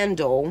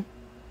handle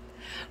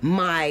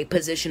my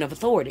position of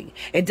authority.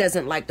 It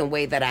doesn't like the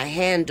way that I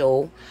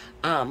handle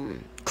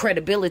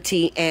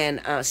credibility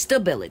and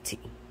stability.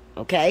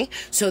 Okay.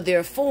 So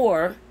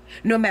therefore,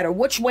 no matter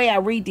which way I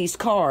read these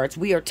cards,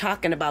 we are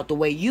talking about the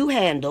way you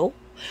handle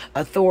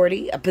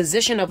authority, a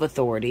position of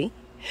authority,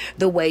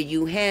 the way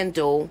you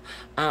handle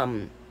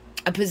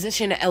a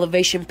position of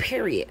elevation,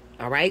 period.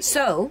 All right.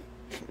 So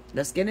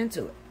let's get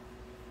into it.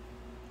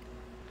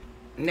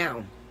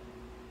 Now,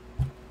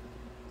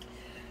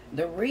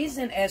 the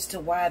reason as to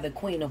why the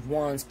Queen of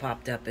Wands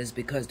popped up is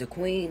because the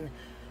Queen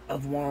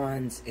of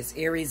Wands is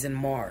Aries and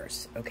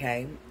Mars.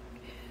 Okay.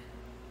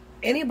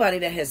 Anybody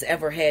that has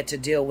ever had to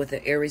deal with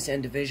an Aries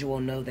individual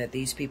know that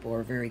these people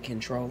are very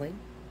controlling.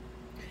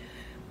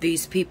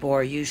 These people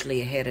are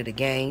usually ahead of the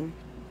game.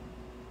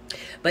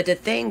 But the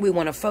thing we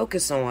want to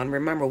focus on,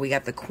 remember, we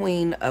got the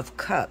Queen of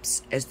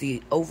Cups as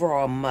the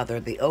overall mother,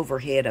 the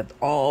overhead of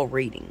all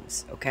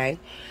readings, okay?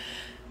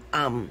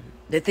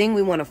 The thing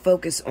we want to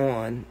focus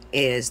on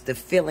is the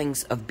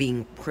feelings of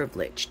being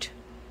privileged.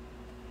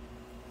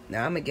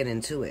 Now, I'm going to get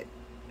into it.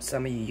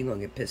 Some of you're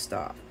going to get pissed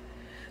off.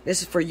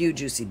 This is for you,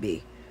 Juicy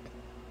B.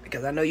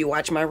 Because I know you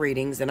watch my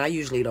readings, and I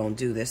usually don't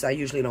do this. I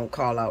usually don't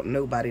call out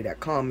nobody that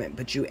comment,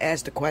 but you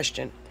asked a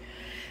question.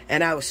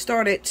 And I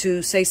started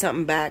to say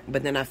something back,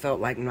 but then I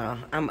felt like, nah,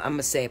 I'm going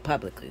to say it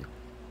publicly.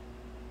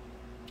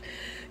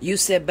 You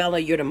said, Bella,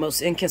 you're the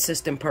most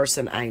inconsistent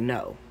person I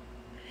know.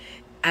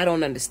 I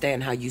don't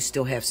understand how you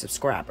still have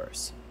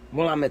subscribers.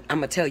 Well, I'm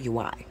going to tell you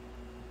why.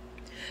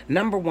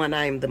 Number one,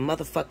 I am the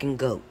motherfucking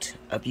GOAT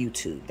of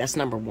YouTube. That's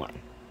number one.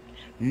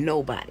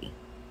 Nobody.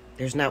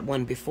 There's not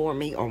one before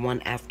me or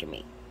one after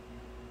me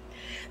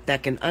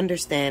that can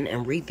understand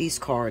and read these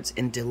cards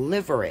and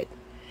deliver it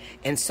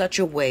in such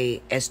a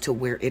way as to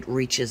where it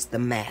reaches the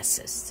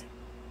masses.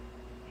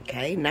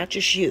 Okay? Not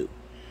just you.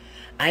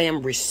 I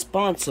am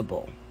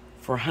responsible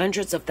for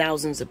hundreds of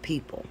thousands of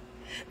people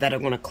that are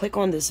going to click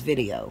on this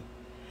video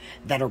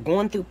that are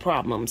going through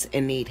problems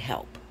and need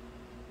help.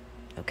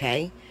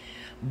 Okay?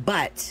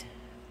 But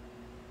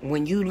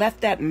when you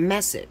left that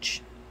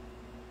message,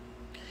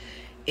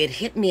 it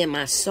hit me in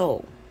my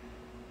soul,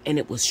 and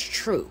it was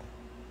true.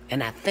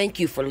 And I thank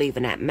you for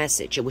leaving that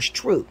message. It was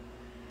true.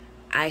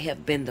 I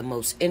have been the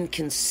most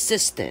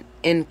inconsistent,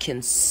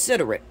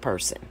 inconsiderate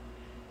person.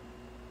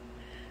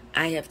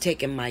 I have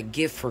taken my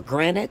gift for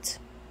granted.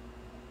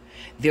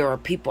 There are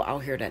people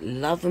out here that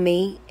love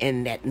me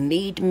and that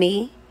need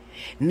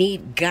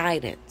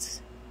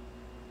guidance.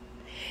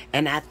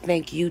 And I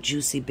thank you,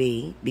 Juicy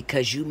B,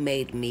 because you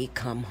made me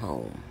come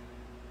home.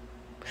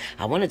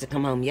 I wanted to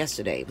come home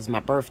yesterday. It was my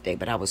birthday,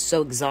 but I was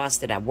so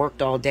exhausted. I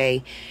worked all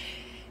day.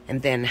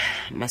 And then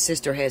my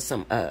sister had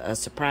a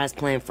surprise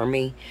plan for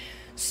me.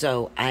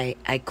 So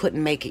I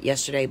couldn't make it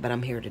yesterday, but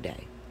I'm here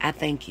today. I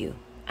thank you.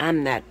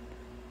 I'm not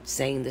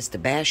saying this to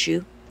bash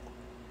you.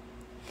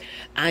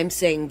 I'm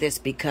saying this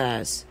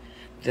because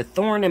the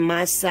thorn in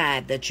my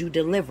side that you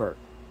delivered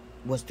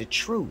was the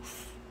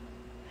truth.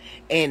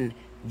 And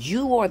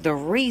you are the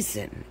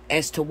reason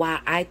as to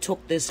why I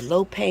took this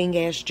low-paying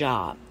ass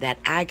job that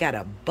I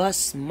gotta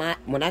bust my...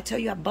 When I tell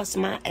you I bust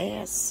my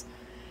ass,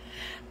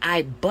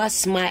 I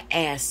bust my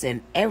ass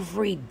in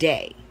every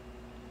day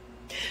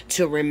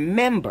to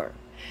remember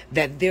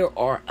that there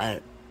are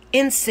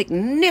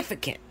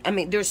insignificant... I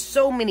mean, there's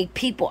so many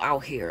people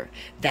out here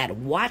that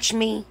watch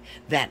me,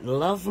 that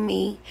love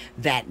me,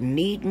 that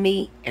need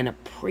me, and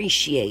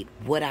appreciate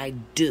what I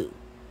do.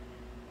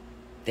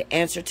 The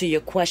answer to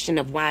your question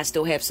of why I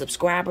still have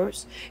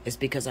subscribers is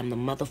because I'm the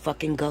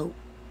motherfucking GOAT.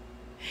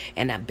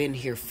 And I've been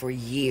here for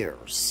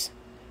years.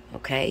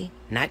 Okay?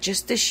 Not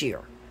just this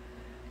year.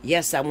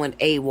 Yes, I went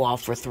AWOL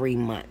for 3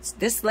 months.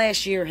 This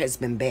last year has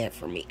been bad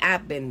for me.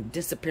 I've been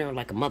disappearing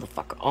like a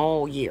motherfucker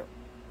all year.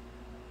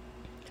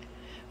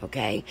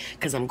 Okay?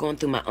 Because I'm going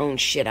through my own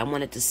shit. I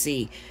wanted to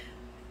see,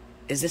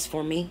 is this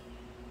for me?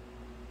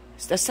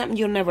 That's something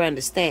you'll never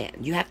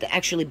understand. You have to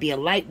actually be a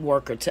light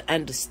worker to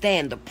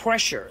understand the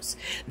pressures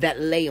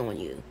that lay on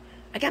you.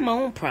 I got my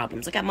own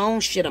problems. I got my own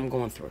shit I'm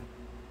going through.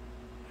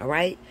 All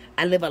right?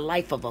 I live a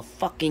life of a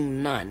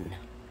fucking nun.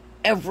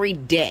 Every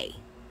day.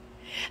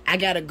 I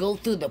got to go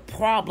through the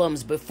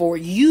problems before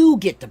you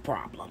get the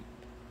problem.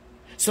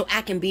 So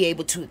I can be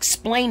able to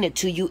explain it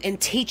to you and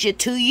teach it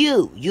to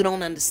you. You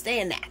don't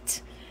understand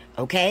that.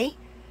 Okay?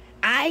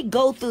 I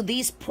go through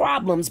these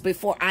problems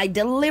before I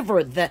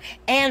deliver the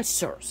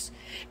answers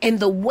and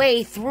the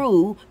way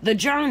through the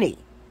journey.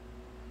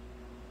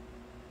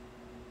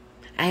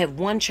 I have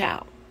one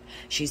child.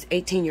 She's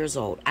 18 years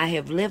old. I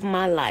have lived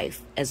my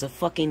life as a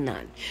fucking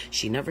nun.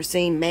 She never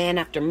seen man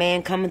after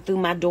man coming through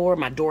my door.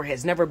 My door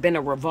has never been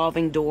a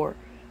revolving door.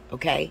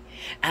 Okay?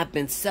 I've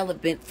been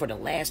celibate for the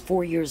last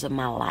 4 years of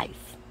my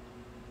life.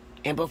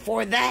 And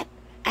before that,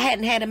 I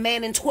hadn't had a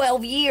man in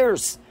 12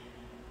 years.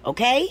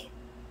 Okay?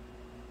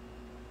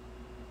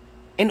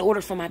 In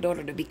order for my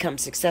daughter to become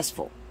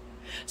successful.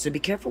 So be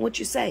careful what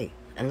you say,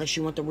 unless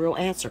you want the real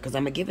answer, because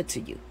I'm going to give it to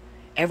you.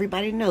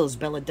 Everybody knows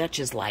Bella Dutch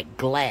is like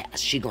glass.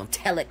 She going to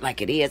tell it like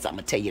it is. I'm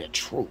going to tell you the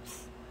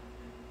truth.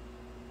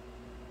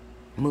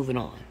 Moving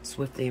on,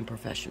 swiftly and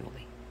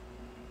professionally.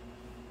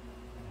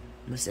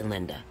 Listen,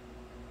 Linda.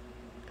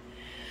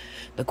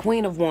 The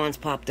Queen of Wands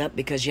popped up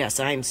because, yes,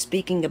 I am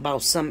speaking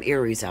about some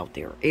Aries out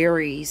there.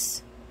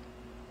 Aries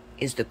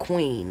is the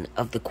queen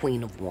of the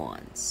Queen of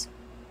Wands.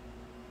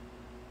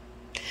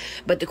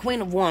 But the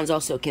Queen of Wands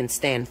also can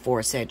stand for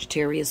a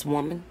Sagittarius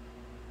woman,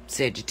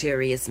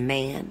 Sagittarius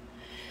man,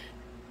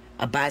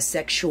 a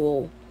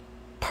bisexual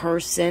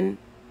person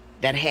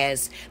that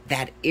has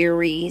that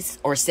Aries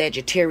or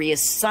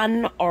Sagittarius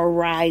sun or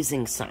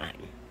rising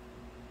sign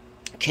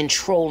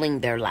controlling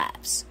their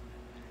lives.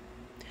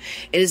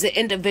 It is an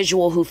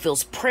individual who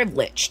feels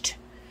privileged.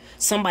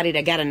 Somebody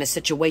that got in a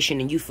situation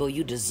and you feel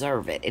you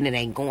deserve it and it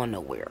ain't going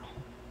nowhere.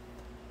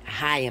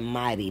 High and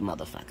mighty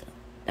motherfucker.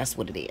 That's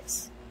what it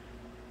is.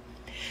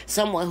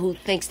 Someone who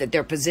thinks that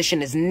their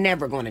position is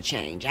never going to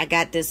change. I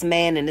got this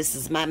man and this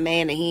is my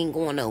man and he ain't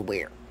going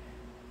nowhere.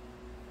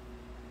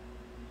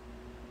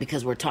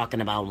 Because we're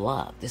talking about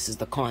love. This is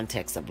the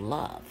context of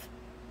love.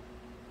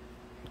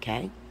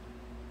 Okay?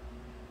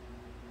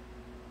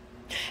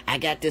 I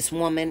got this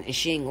woman and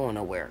she ain't going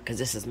nowhere because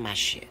this is my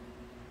shit.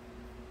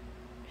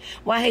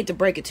 Well, I hate to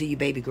break it to you,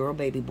 baby girl,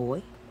 baby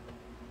boy.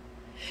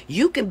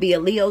 You can be a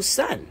Leo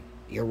sun.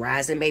 Your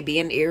rising may be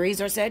in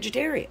Aries or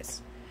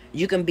Sagittarius.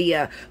 You can be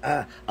a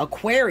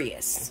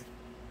Aquarius.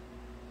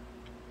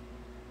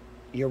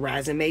 Your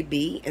rising may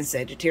be in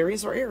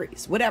Sagittarius or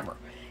Aries. Whatever.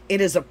 It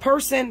is a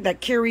person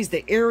that carries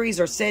the Aries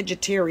or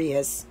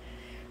Sagittarius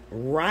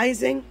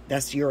rising.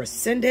 That's your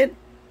ascendant.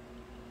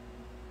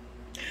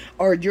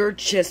 Or your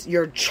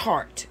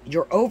chart.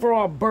 Your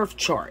overall birth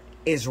chart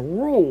is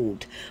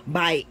ruled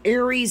by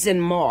Aries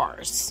and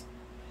Mars.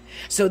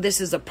 So this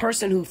is a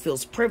person who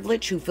feels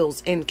privileged, who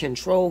feels in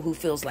control, who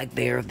feels like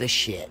they're the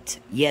shit.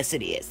 Yes,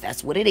 it is.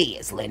 That's what it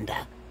is,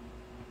 Linda.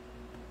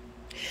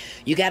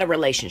 You got a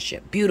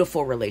relationship,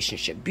 beautiful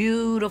relationship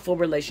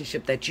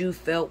that you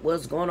felt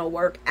was going to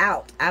work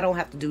out. I don't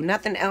have to do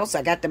nothing else.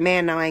 I got the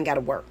man, now I ain't got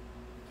to work.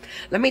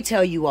 Let me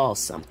tell you all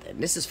something.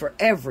 This is for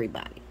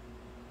everybody.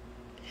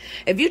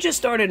 If you just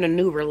started a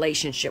new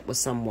relationship with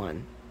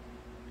someone,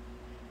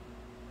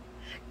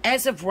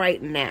 as of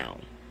right now,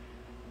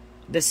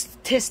 the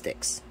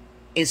statistics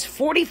is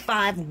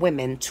 45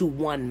 women to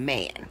one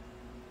man.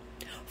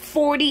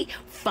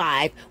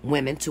 45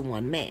 women to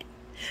one man.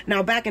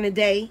 Now, back in the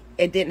day,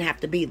 it didn't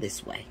have to be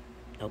this way.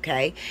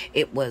 Okay?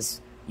 It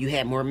was You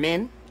had more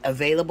men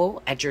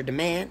available at your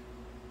demand.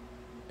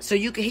 So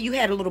you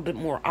had a little bit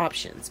more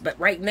options. But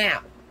right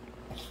now,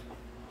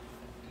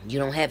 you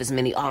don't have as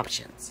many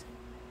options.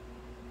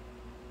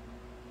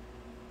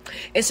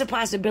 It's a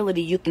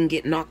possibility you can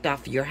get knocked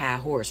off your high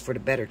horse for the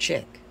better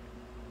chick.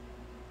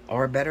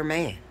 Or a better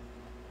man.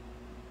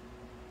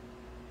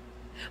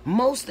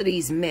 Most of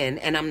these men,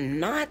 and I'm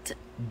not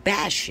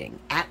bashing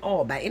at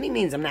all. By any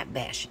means, I'm not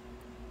bashing.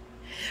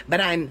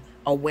 But I'm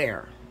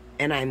aware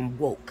and I'm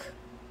woke.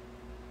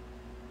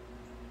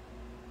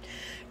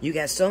 You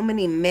got so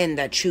many men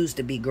that choose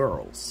to be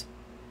girls.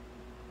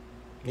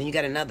 Then you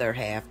got another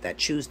half that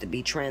choose to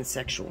be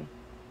transsexual.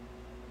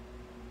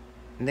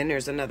 And then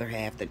there's another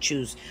half that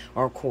choose,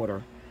 or a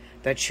quarter,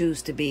 that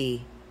choose to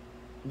be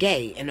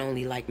gay and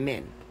only like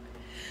men.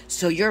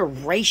 So your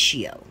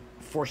ratio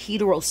for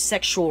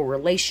heterosexual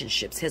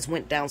relationships has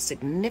went down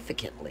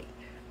significantly.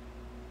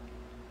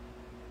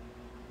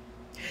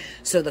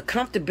 So the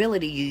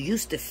comfortability you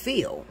used to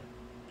feel,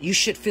 you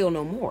should feel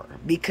no more,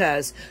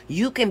 because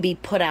you can be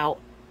put out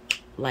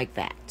like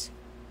that.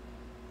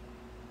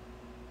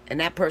 And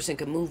that person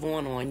can move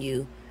on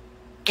you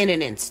in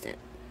an instant.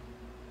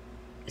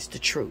 It's the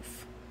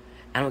truth.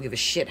 I don't give a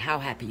shit how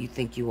happy you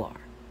think you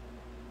are.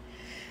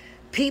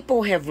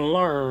 People have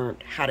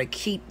learned how to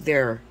keep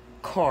their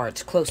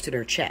cards close to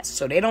their chest,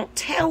 so they don't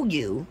tell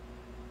you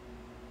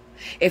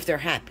if they're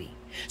happy.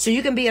 So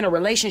you can be in a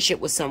relationship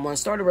with someone,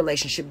 start a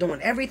relationship,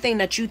 doing everything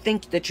that you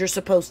think that you're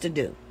supposed to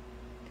do.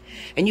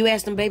 And you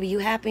ask them, baby, you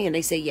happy? And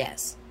they say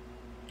yes.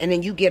 And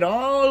then you get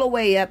all the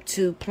way up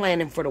to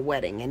planning for the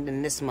wedding, and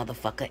then this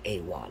motherfucker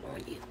AWOL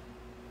on you.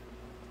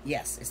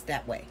 Yes, it's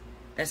that way.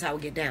 That's how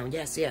we get down.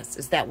 Yes,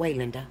 it's that way,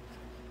 Linda.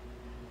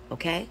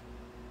 Okay?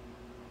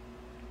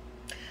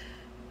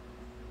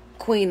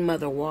 Queen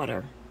Mother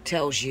Water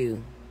tells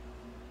you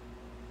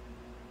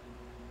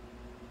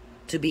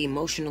to be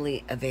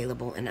emotionally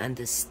available and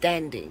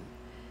understanding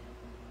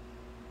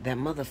that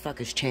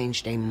motherfuckers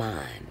change their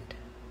mind.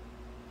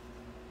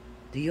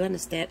 Do you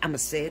understand? I'm going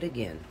to say it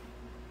again.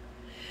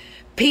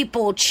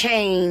 People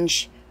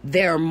change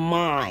their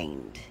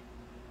mind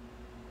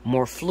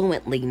more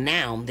fluently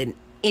now than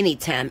any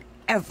time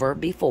ever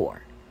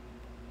before.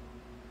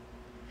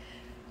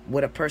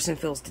 What a person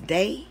feels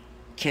today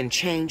can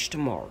change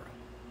tomorrow.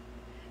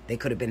 They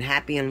could have been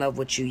happy in love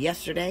with you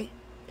yesterday,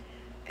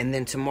 and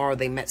then tomorrow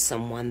they met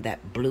someone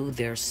that blew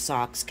their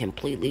socks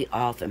completely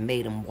off and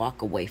made them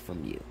walk away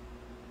from you.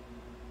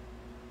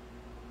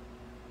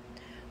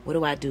 What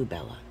do I do,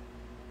 Bella?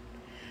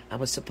 I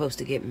was supposed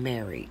to get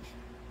married.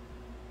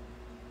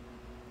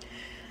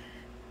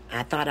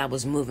 I thought I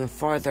was moving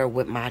farther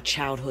with my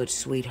childhood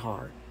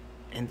sweetheart,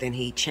 and then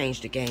he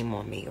changed the game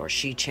on me, or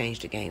she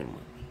changed the game on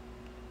me.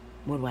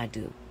 What do I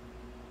do?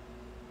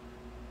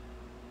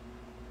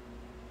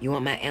 You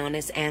want my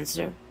honest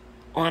answer?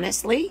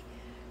 Honestly,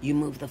 you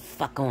move the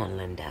fuck on,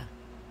 Linda.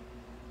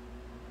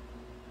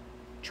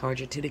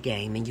 Charge it to the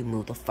game and you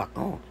move the fuck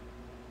on.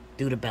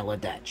 Do the Bella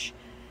Dutch.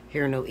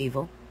 Hear no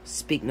evil,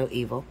 speak no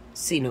evil,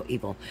 see no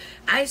evil.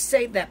 I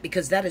say that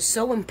because that is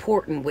so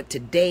important with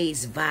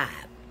today's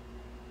vibe.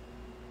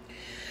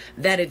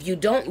 That if you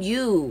don't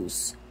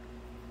use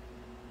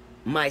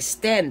my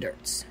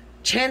standards,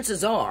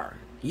 chances are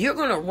you're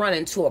going to run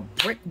into a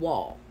brick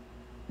wall.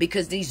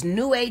 Because these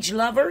new age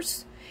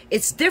lovers,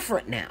 it's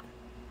different now.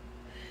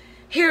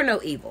 Hear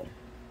no evil.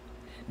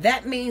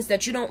 That means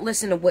that you don't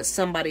listen to what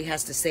somebody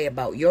has to say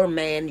about your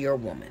man, your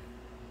woman.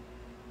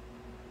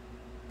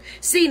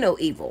 See no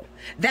evil.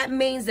 That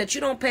means that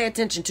you don't pay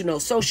attention to no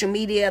social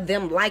media,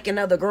 them liking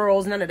other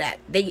girls, none of that.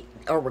 They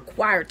are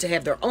required to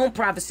have their own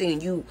privacy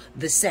and you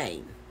the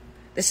same.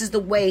 This is the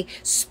way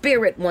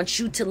Spirit wants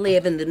you to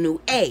live in the new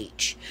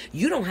age.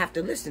 You don't have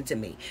to listen to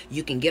me.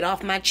 You can get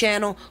off my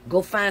channel,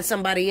 go find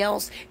somebody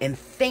else, and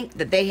think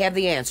that they have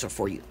the answer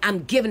for you.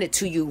 I'm giving it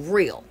to you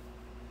real.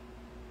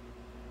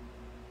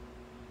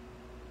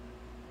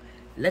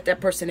 Let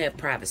that person have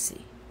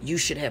privacy. You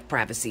should have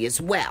privacy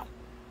as well.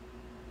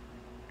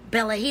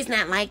 Bella, he's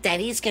not like that.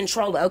 He's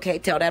controller. Okay,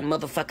 tell that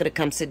motherfucker to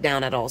come sit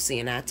down at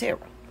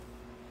Allseeingeyetarot.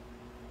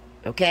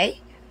 Okay?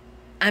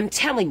 I'm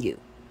telling you.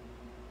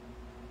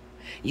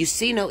 You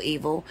see no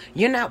evil.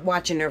 You're not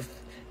watching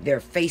their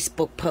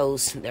Facebook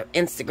posts, their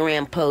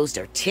Instagram posts,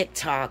 their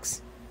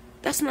TikToks.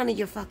 That's none of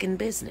your fucking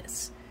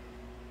business.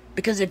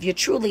 Because if you're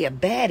truly a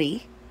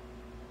baddie,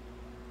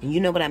 and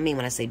you know what I mean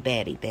when I say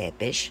baddie, bad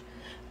bitch,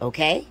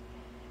 okay?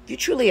 If you're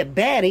truly a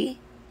baddie,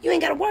 you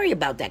ain't got to worry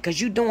about that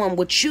because you're doing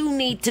what you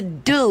need to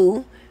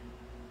do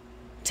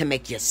to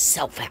make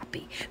yourself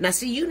happy. Now,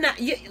 see,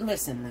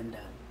 listen, Linda.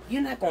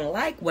 You're not going to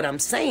like what I'm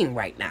saying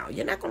right now.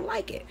 You're not going to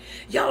like it.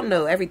 Y'all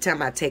know every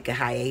time I take a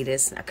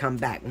hiatus, I come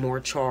back more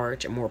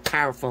charged and more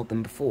powerful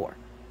than before.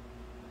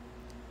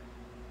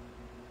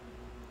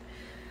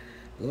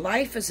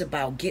 Life is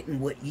about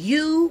getting what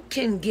you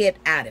can get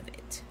out of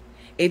it.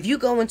 If you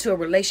go into a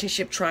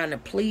relationship trying to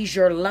please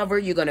your lover,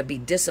 you're going to be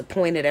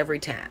disappointed every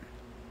time.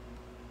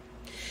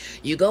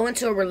 You go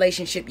into a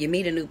relationship, you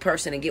meet a new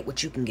person and get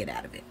what you can get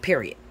out of it.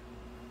 Period.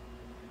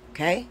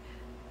 Okay?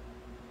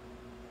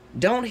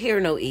 Don't hear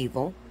no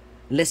evil.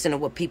 Listen to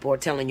what people are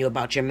telling you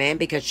about your man,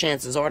 because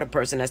chances are the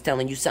person that's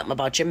telling you something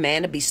about your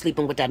man will be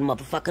sleeping with that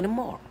motherfucker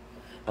tomorrow.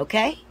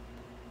 Okay?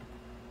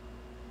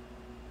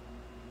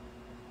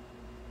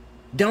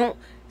 Don't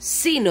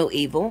see no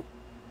evil,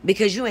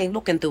 because you ain't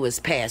looking through his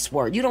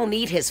password. You don't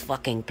need his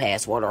fucking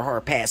password or her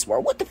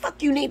password. What the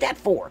fuck you need that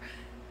for?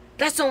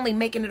 That's only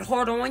making it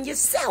harder on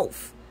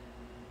yourself.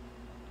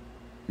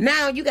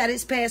 Now you got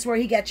his password,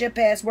 he got your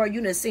password,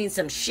 you done seen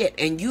some shit,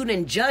 and you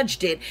done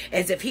judged it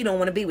as if he don't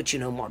want to be with you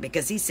no more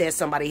because he said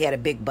somebody had a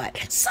big butt.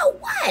 So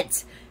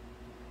what?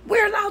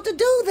 We're allowed to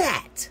do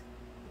that.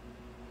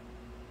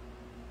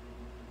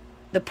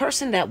 The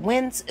person that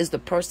wins is the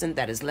person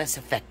that is less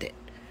affected.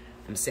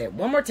 I'm going to say it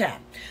one more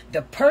time.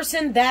 The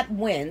person that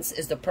wins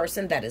is the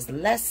person that is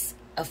less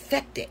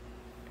affected.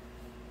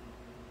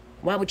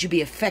 Why would you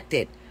be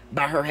affected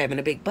by her having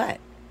a big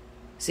butt?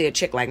 See a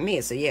chick like me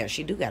and say, yeah,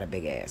 she do got a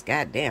big ass.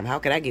 God damn, how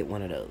could I get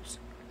one of those?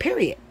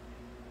 Period.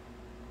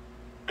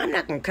 I'm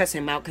not going to cuss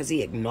him out because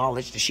he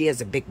acknowledged that she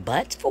has a big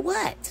butt. For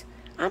what?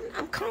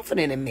 I'm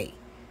confident in me.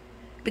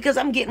 Because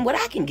I'm getting what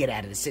I can get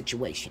out of the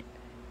situation.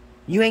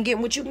 You ain't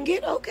getting what you can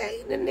get?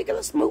 Okay, then nigga,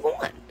 let's move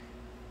on.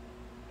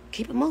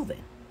 Keep it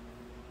moving.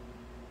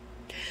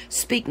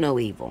 Speak no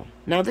evil.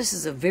 Now, this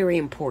is a very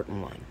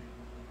important one.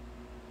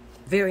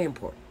 Very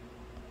important.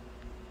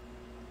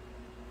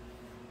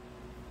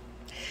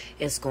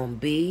 It's going to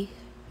be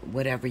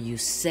whatever you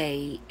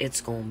say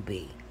it's going to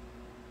be.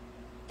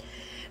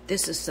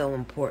 This is so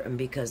important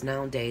because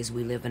nowadays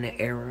we live in an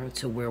era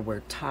to where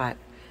we're taught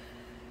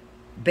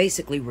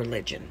basically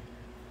religion.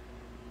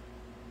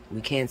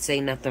 We can't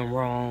say nothing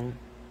wrong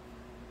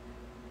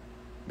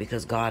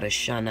because God has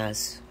shunned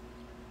us.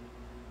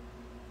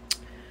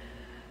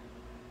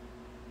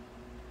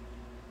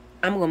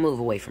 I'm going to move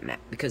away from that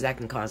because that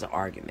can cause an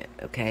argument,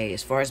 okay?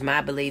 As far as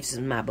my beliefs is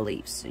my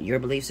beliefs. Your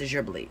beliefs is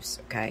your beliefs,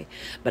 okay?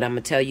 But I'm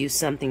going to tell you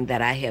something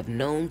that I have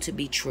known to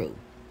be true.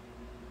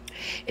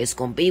 It's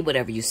going to be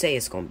whatever you say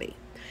it's going to be.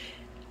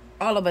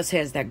 All of us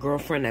has that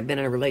girlfriend that been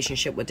in a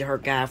relationship with her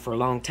guy for a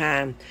long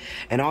time,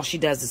 and all she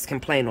does is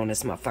complain on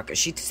this motherfucker.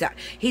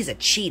 He's a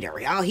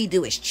cheater. All he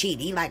do is cheat.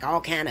 He like all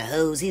kind of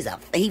hoes. He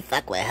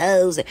fuck with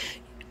hoes.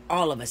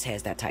 All of us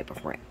has that type of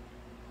friend.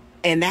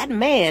 And that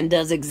man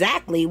does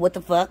exactly what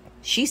the fuck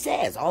she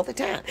says all the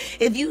time.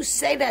 If you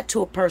say that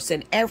to a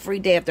person every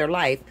day of their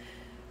life,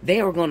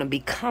 they are going to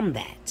become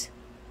that.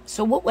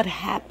 So what would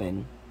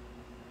happen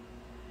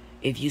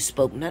if you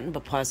spoke nothing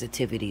but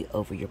positivity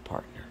over your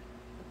partner?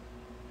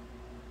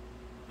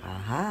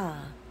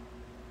 Aha.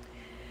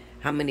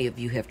 How many of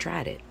you have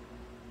tried it?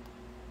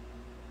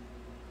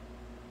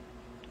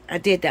 I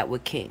did that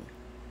with King.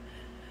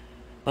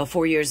 About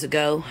 4 years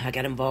ago, I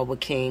got involved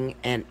with King,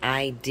 and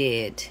I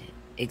did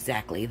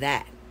exactly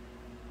that.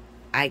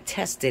 I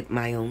tested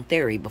my own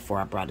theory before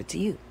I brought it to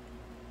you.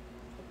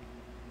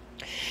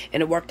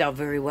 And it worked out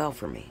very well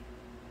for me.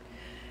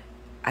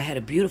 I had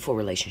a beautiful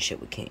relationship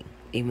with King,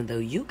 even though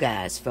you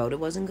guys felt it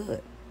wasn't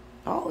good.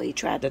 Oh, he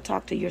tried to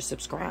talk to your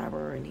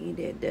subscriber and he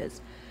did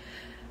this.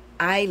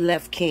 I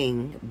left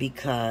King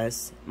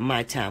because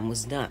my time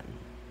was done.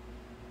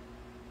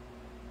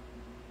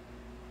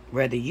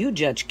 Whether you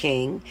judged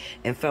King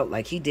and felt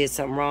like he did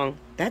something wrong,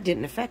 that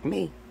didn't affect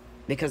me.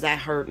 Because I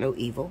heard no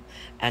evil,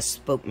 I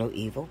spoke no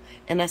evil,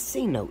 and I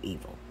see no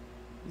evil.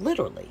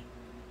 Literally.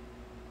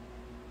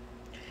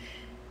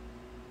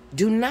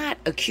 Do not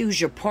accuse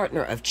your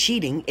partner of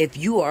cheating if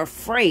you are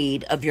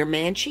afraid of your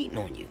man cheating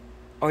on you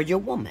or your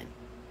woman.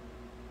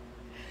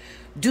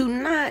 Do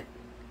not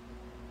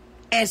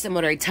ask them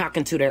whether they're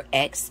talking to their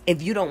ex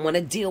if you don't want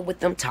to deal with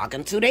them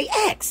talking to their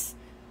ex.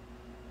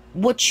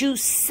 What you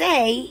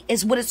say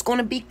is what it's going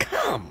to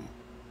become.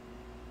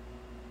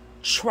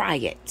 Try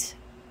it.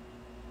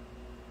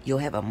 You'll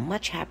have a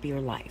much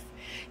happier life.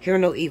 Hear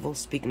no evil,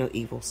 speak no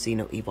evil, see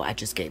no evil. I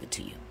just gave it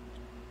to you.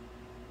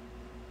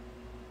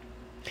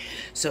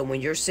 So when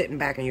you're sitting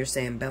back and you're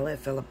saying, Bella, it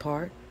fell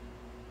apart.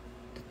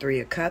 The 3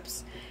 of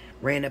Cups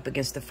ran up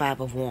against the 5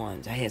 of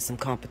Wands. I had some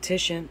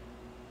competition.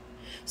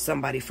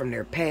 Somebody from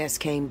their past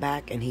came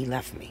back and he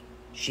left me.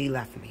 She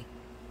left me.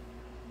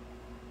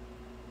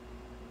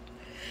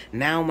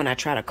 Now when I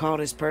try to call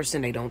this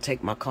person, they don't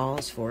take my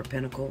calls. 4 of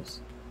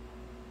Pentacles.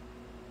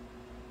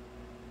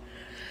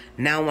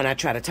 Now when I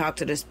try to talk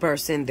to this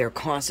person, they're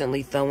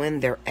constantly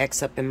throwing their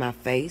ex up in my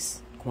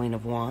face. Queen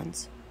of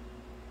Wands.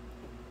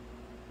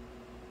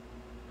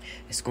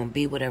 It's going to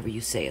be whatever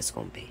you say it's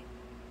going to be.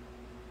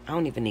 I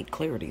don't even need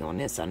clarity on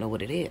this. I know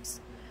what it is.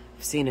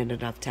 I've seen it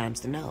enough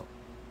times to know.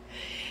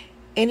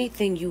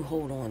 Anything you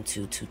hold on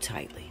to too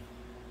tightly.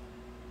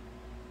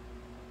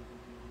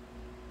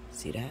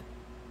 See that?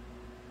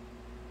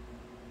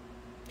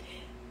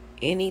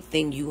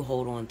 Anything you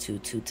hold on to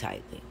too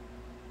tightly,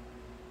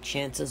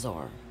 chances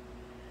are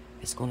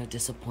it's going to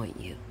disappoint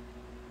you.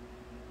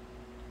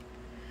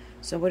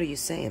 So what are you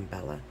saying,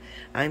 Bella?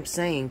 I'm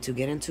saying to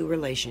get into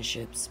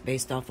relationships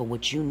based off of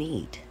what you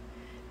need.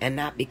 And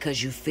not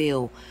because you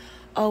feel,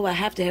 oh, I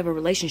have to have a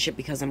relationship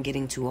because I'm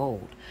getting too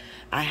old.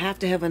 I have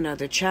to have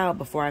another child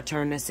before I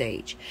turn this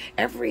age.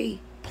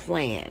 Every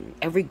plan,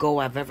 every goal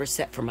I've ever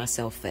set for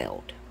myself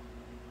failed.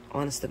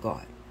 Honest to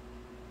God.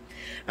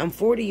 I'm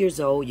 40 years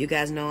old. You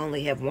guys know I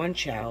only have one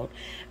child.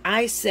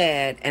 I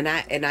said, and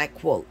I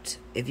quote,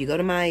 if you go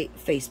to my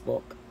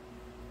Facebook,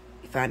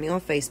 you find me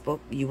on Facebook,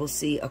 you will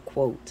see a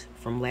quote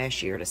from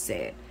last year that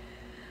said,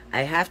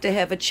 I have to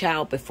have a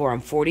child before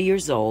I'm 40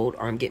 years old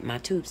or I'm getting my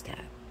tubes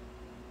tied.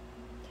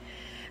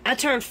 I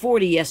turned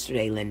 40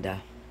 yesterday,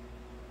 Linda.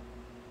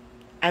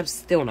 I'm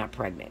still not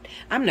pregnant.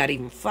 I'm not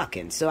even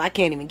fucking, so I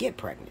can't even get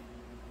pregnant.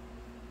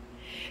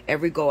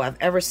 Every goal I've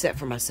ever set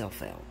for myself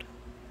failed.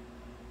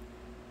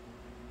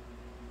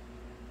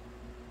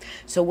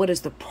 So what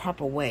is the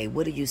proper way?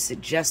 What do you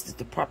suggest is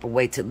the proper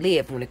way to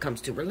live when it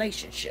comes to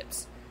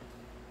relationships?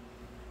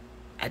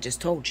 I just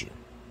told you.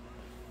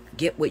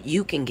 Get what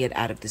you can get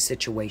out of the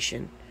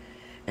situation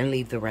and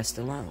leave the rest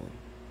alone.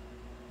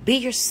 Be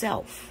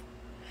yourself.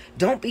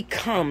 Don't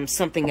become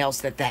something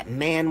else that that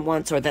man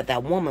wants or that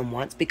that woman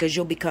wants, because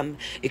you'll become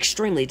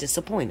extremely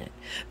disappointed.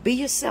 Be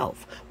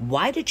yourself.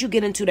 Why did you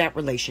get into that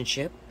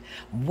relationship?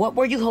 What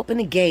were you hoping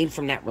to gain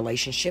from that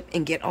relationship?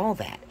 And get all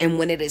that. And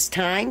when it is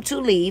time to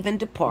leave and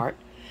depart,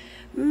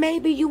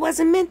 maybe you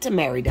wasn't meant to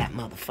marry that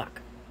motherfucker.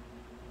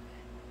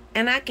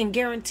 And I can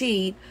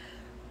guarantee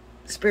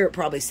Spirit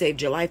probably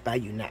saved your life by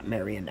you not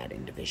marrying that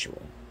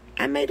individual.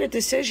 I made a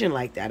decision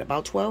like that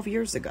about 12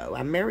 years ago.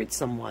 I married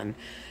someone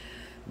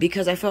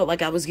because I felt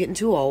like I was getting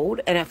too old,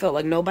 and I felt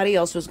like nobody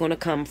else was going to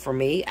come for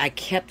me. I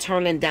kept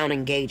turning down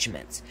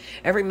engagements.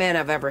 Every man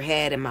I've ever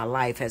had in my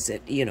life has,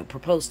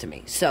 proposed to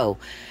me. So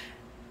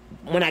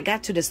when I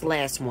got to this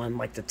last one,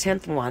 like the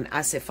 10th one,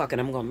 I said, fuck it,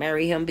 I'm going to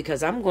marry him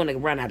because I'm going to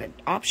run out of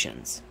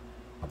options.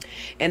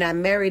 And I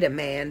married a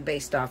man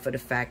based off of the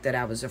fact that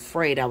I was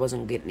afraid I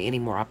wasn't getting any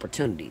more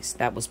opportunities.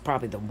 That was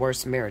probably the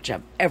worst marriage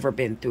I've ever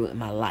been through in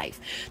my life.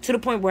 To the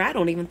point where I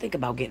don't even think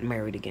about getting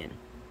married again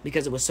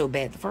because it was so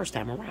bad the first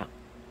time around.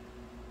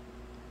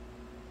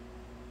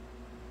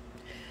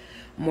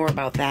 More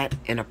about that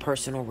in a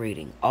personal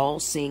reading.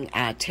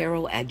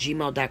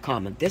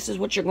 Allseeingeyetarot@gmail.com. If this is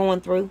what you're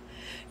going through,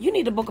 you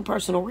need to book a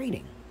personal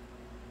reading.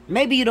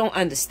 Maybe you don't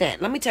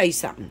understand. Let me tell you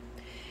something.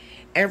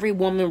 Every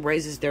woman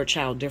raises their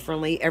child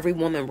differently. Every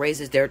woman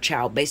raises their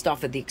child based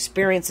off of the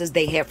experiences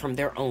they have from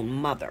their own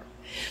mother.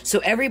 So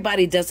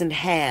everybody doesn't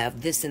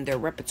have this in their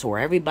repertoire.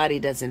 Everybody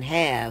doesn't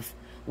have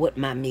what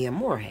my Mia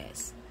Moore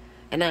has.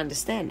 And I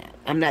understand that.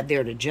 I'm not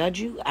there to judge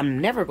you. I'm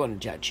never going to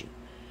judge you.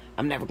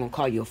 I'm never going to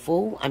call you a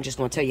fool. I'm just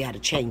going to tell you how to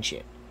change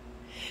it.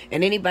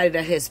 And anybody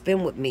that has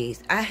been with me,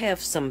 I have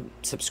some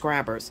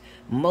subscribers,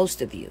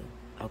 most of you,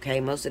 okay?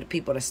 Most of the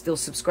people that still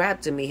subscribe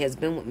to me has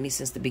been with me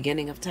since the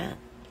beginning of time.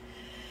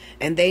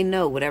 And they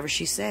know whatever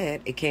she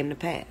said, it came to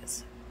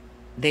pass.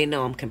 They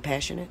know I'm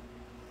compassionate.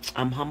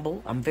 I'm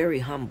humble. I'm very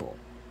humble.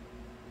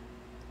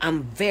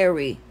 I'm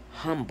very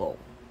humble.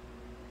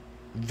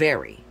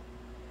 Very.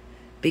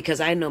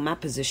 Because I know my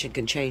position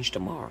can change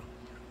tomorrow.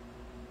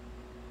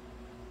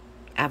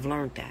 I've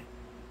learned that.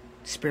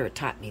 Spirit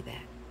taught me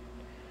that.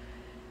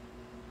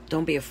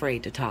 Don't be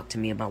afraid to talk to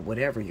me about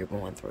whatever you're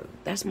going through.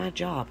 That's my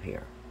job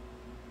here.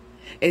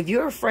 If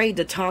you're afraid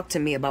to talk to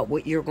me about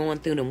what you're going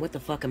through, then what the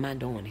fuck am I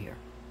doing here?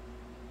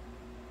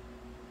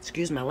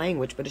 Excuse my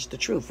language, but it's the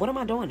truth. What am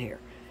I doing here?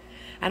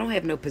 I don't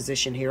have no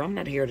position here. I'm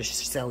not here to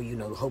sell you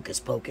no hocus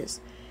pocus.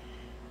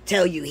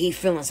 Tell you he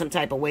feeling some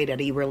type of way that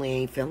he really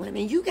ain't feeling.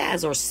 And you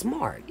guys are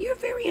smart. You're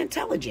very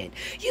intelligent.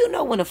 You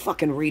know when a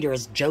fucking reader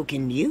is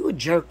joking you,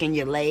 jerking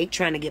your leg,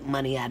 trying to get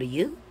money out of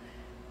you.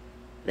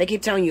 They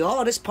keep telling you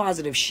all this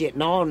positive shit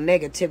and all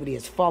negativity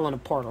is falling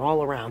apart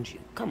all around you.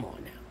 Come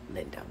on now,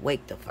 Linda.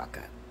 Wake the fuck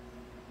up.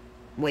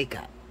 Wake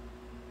up.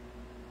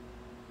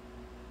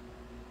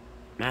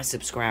 My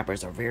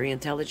subscribers are very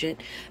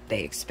intelligent.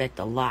 They expect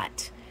a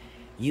lot.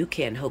 You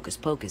can't hocus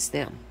pocus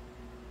them.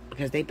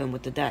 Because they've been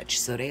with the Dutch,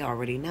 so they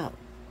already know.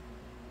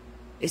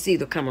 It's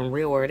either coming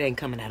real or it ain't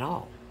coming at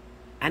all.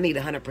 I need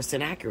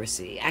 100%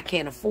 accuracy. I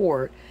can't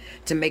afford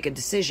to make a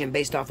decision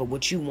based off of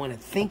what you want to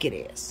think it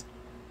is.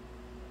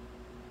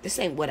 This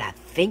ain't what I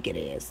think it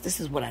is. This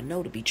is what I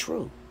know to be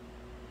true.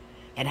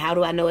 And how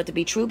do I know it to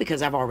be true?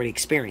 Because I've already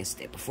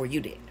experienced it before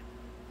you did.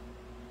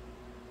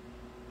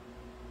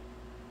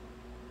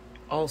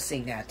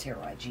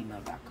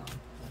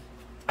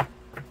 Allseeingeyetarot@gmail.com.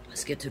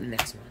 Let's get to the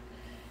next one.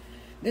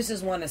 This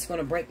is one that's going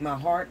to break my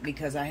heart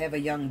because I have a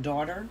young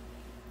daughter,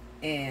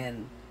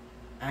 and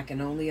I can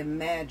only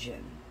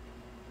imagine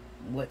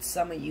what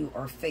some of you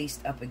are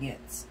faced up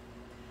against.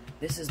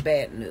 This is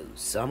bad news,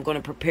 so I'm going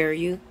to prepare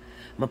you.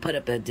 I'm going to put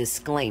up a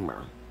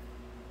disclaimer.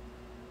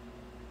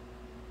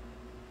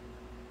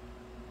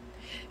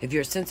 If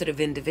you're a sensitive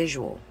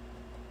individual,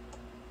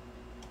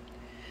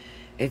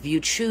 if you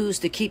choose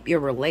to keep your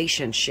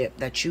relationship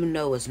that you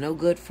know is no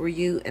good for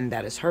you and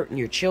that is hurting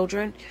your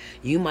children,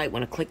 you might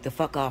want to click the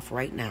fuck off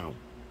right now.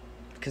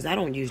 Because I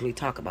don't usually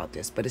talk about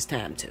this, but it's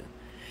time to.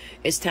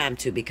 It's time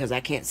to, because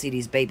I can't see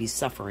these babies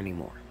suffer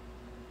anymore.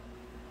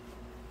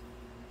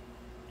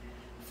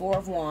 Four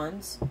of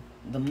Wands,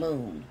 the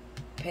Moon,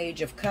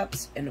 Page of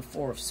Cups, and the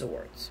Four of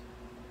Swords.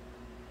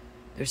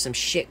 There's some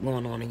shit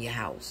going on in your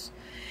house.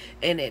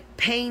 And it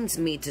pains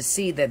me to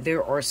see that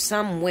there are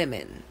some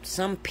women,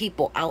 some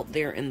people out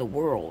there in the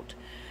world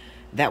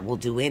that will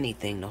do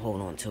anything to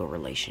hold on to a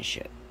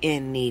relationship.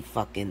 Any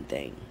fucking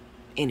thing.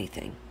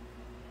 Anything.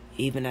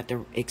 Even at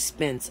the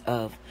expense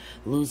of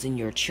losing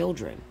your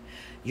children.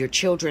 Your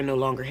children no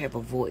longer have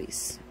a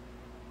voice.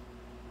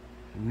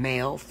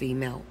 Male,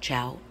 female,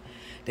 child.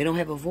 They don't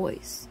have a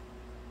voice.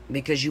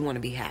 Because you want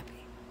to be happy.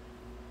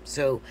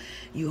 So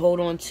you hold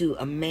on to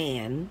a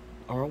man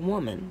or a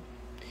woman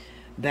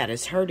that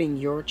is hurting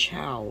your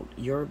child,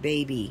 your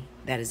baby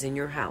that is in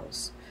your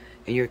house.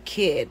 And your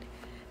kid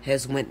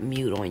has went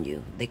mute on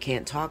you. They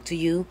can't talk to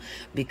you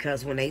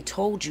because when they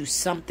told you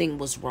something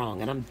was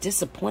wrong, and I'm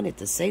disappointed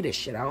to say this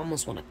shit, I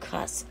almost want to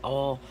cuss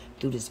all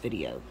through this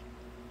video.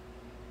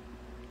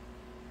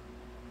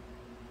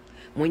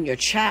 When your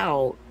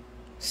child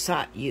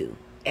sought you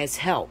as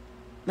help,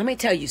 let me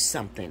tell you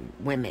something,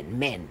 women,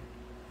 men,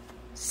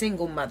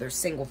 single mothers,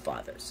 single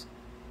fathers.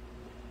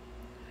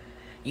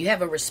 You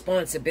have a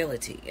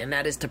responsibility, and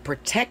that is to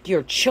protect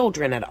your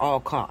children at all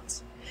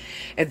costs.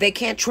 If they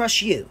can't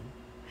trust you,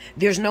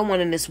 there's no one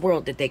in this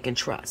world that they can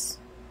trust.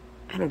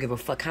 I don't give a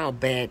fuck how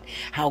bad,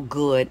 how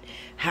good,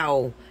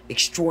 how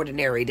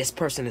extraordinary this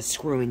person is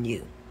screwing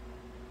you.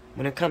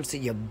 When it comes to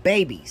your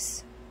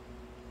babies,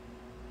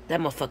 that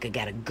motherfucker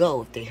gotta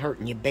go if they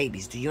hurting your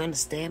babies. Do you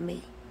understand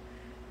me?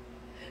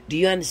 Do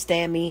you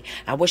understand me?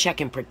 I wish I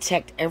can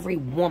protect every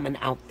woman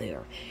out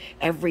there,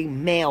 every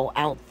male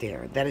out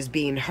there that is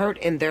being hurt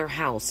in their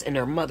house and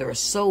their mother is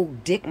so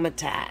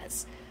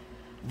digmatized,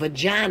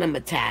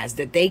 vaginamatized,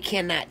 that they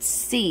cannot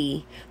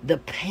see the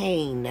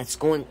pain that's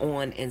going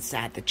on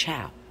inside the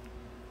child.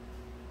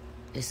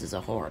 This is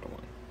a hard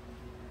one.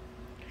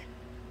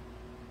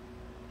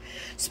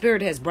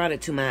 Spirit has brought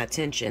it to my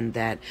attention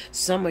that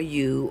some of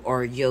you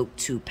are yoked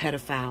to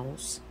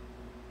pedophiles.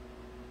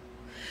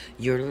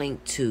 You're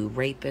linked to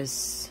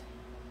rapists.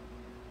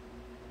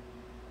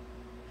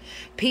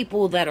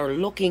 People that are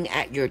looking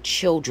at your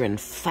children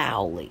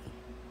foully.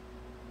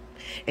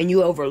 And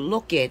you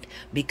overlook it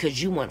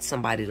because you want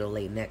somebody to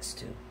lay next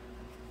to.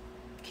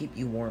 Keep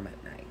you warm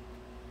at night.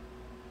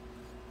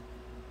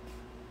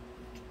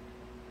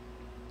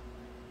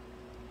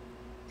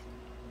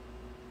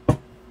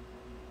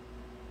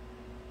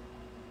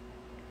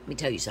 Let me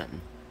tell you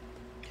something.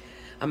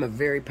 I'm a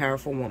very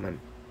powerful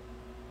woman.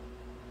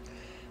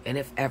 And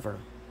if ever,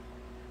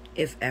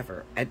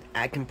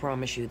 I can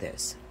promise you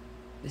this.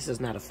 This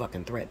is not a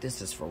fucking threat.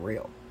 This is for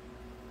real.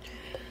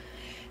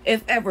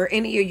 If ever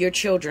any of your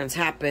children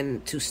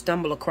happen to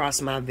stumble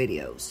across my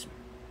videos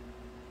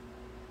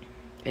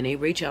and they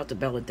reach out to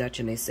Bella Dutch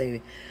and they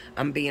say,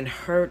 I'm being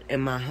hurt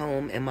in my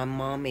home and my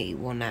mommy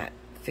will not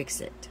fix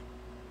it.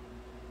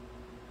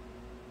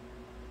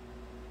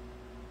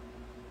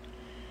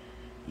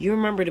 You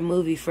remember the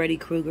movie Freddy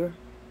Krueger?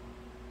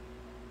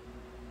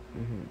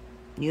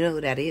 You know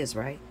who that is,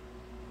 right?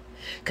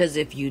 Because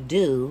if you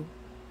do,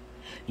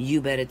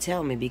 you better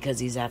tell me because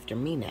he's after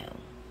me now.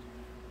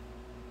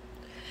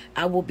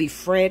 I will be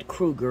Fred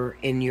Krueger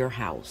in your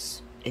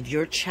house. If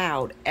your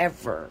child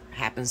ever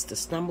happens to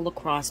stumble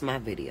across my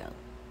video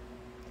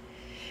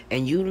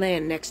and you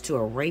land next to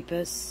a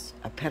rapist,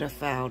 a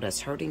pedophile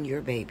that's hurting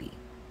your baby,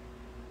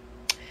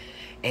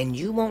 and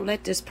you won't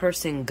let this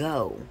person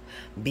go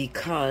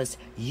because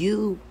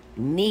you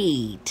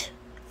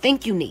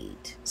think you need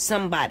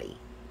somebody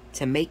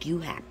to make you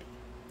happy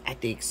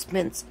at the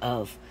expense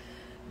of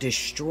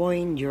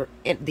destroying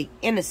the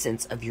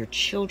innocence of your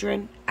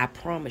children, I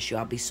promise you,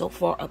 I'll be so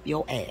far up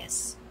your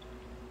ass.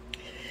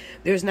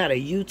 There's not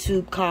a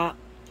YouTube cop.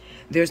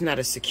 There's not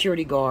a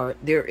security guard.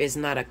 There is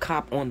not a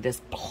cop on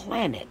this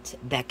planet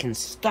that can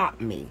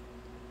stop me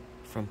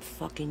from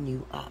fucking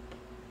you up.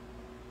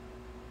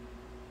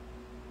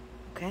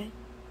 Okay?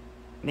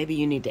 Maybe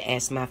you need to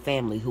ask my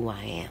family who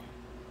I am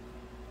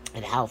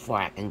and how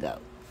far I can go.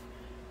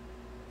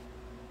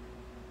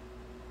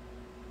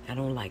 I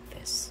don't like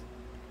this.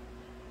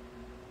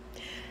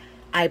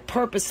 I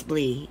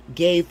purposely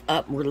gave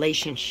up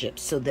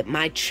relationships so that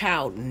my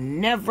child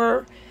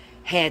never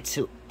had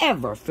to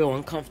ever feel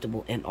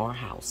uncomfortable in our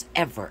house.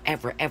 Ever.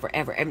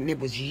 And it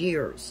was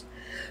years.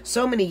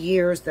 So many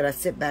years that I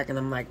sit back and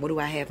I'm like, what do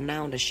I have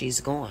now that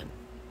she's gone?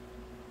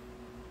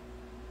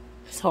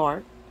 It's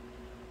hard.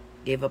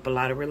 Gave up a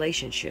lot of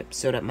relationships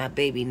so that my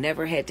baby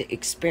never had to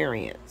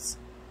experience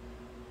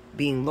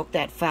being looked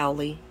at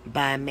foully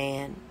by a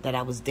man that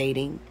I was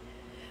dating,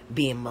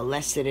 being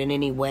molested in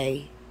any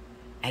way.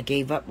 I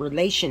gave up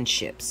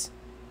relationships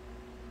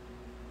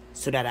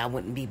so that I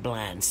wouldn't be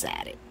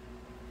blindsided.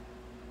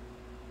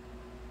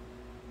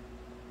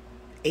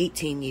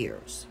 18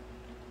 years.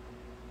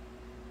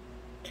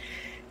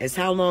 It's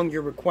how long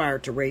you're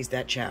required to raise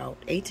that child.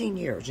 18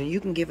 years. And you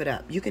can give it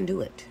up. You can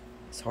do it.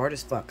 It's hard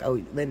as fuck.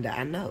 Oh, Linda,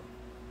 I know.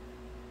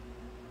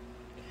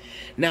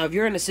 Now, if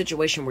you're in a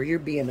situation where you're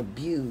being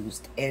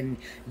abused and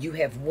you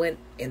have went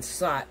and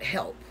sought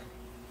help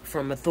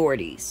from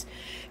authorities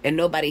and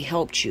nobody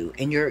helped you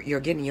and you're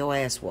getting your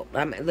ass whooped.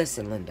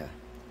 Listen, Linda.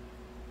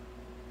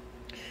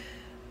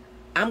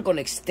 I'm going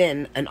to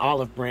extend an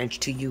olive branch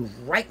to you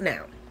right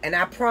now. And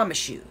I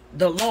promise you,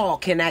 the law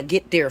cannot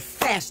get there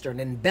faster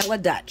than Bella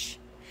Dutch.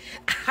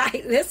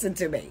 Listen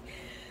to me.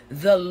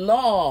 The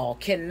law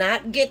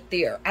cannot get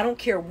there. I don't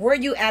care where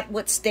you at,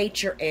 what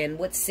state you're in,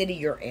 what city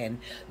you're in.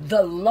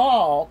 The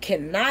law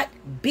cannot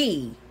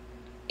be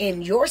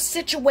in your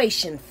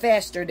situation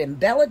faster than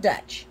Bella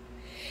Dutch.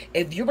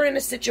 If you're in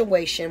a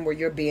situation where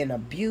you're being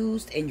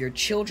abused and your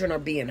children are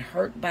being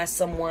hurt by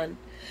someone,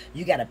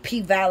 you got a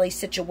P-Valley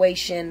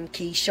situation,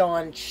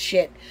 Keyshawn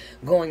shit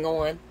going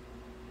on,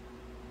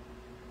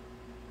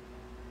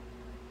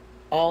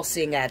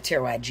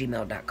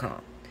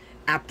 Allseeingeyetarot@gmail.com.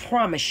 I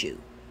promise you,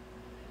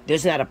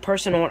 there's not a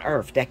person on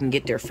earth that can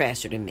get there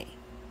faster than me.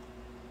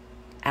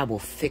 I will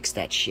fix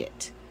that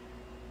shit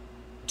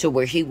to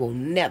where he will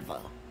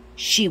never,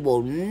 she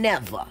will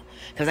never,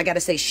 because I got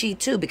to say she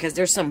too, because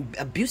there's some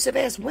abusive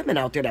ass women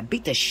out there that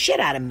beat the shit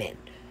out of men.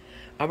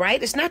 All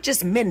right? It's not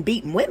just men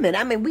beating women.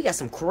 I mean, we got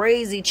some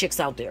crazy chicks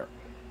out there.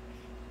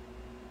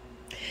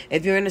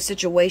 If you're in a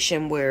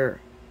situation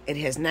where it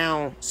has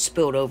now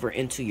spilled over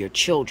into your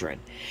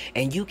children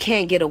and you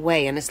can't get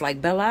away, and it's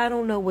like, Bella, I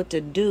don't know what to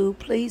do.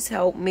 Please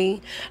help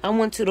me. I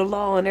went to the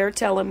law and they're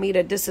telling me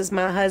that this is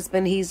my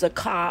husband. He's a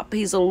cop.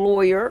 He's a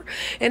lawyer.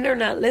 And they're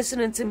not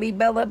listening to me,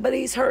 Bella, but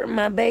he's hurting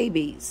my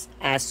babies.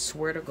 I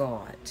swear to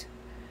God,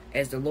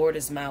 as the Lord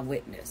is my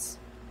witness,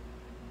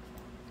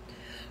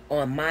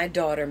 on my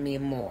daughter, me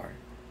more,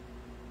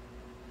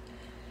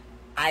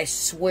 I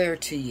swear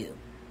to you,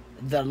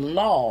 the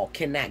law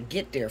cannot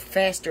get there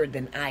faster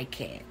than I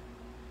can.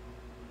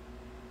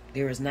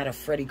 There is not a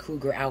Freddy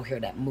Krueger out here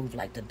that moved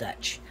like the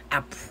Dutch. I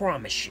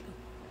promise you.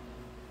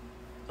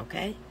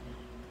 Okay?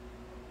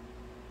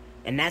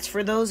 And that's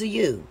for those of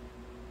you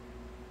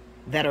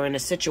that are in a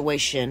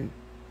situation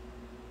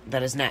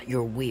that is not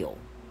your will.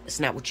 It's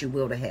not what you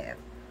will to have.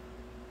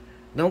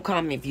 Don't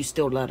call me if you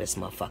still love this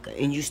motherfucker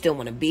and you still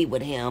want to be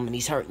with him and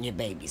he's hurting your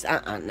babies.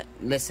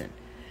 Listen.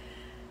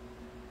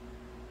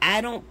 I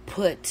don't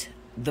put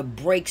the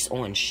brakes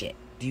on shit.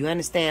 Do you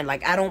understand?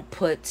 Like, I don't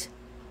put...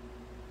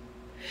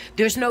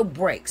 There's no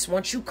brakes.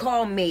 Once you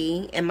call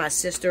me and my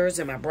sisters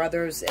and my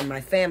brothers and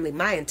my family,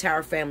 my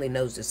entire family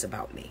knows this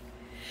about me.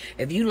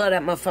 If you love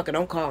that motherfucker,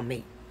 don't call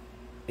me.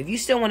 If you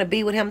still want to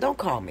be with him, don't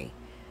call me.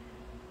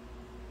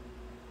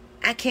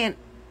 I can't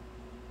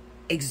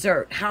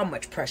exert how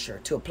much pressure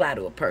to apply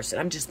to a person.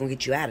 I'm just going to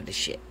get you out of this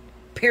shit.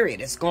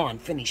 Period. It's gone.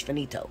 Finish.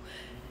 Finito.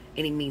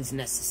 Any means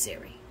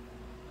necessary.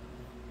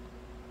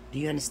 Do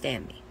you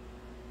understand me?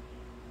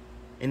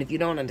 And if you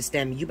don't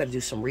understand me, you better do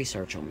some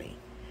research on me.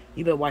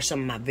 You better watch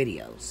some of my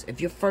videos.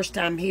 If you're first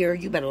time here,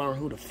 you better learn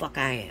who the fuck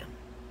I am.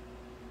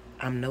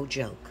 I'm no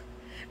joke.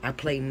 I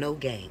play no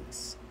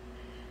games.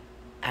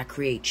 I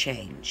create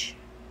change.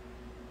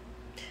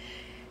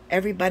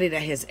 Everybody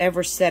that has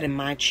ever sat in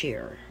my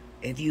chair,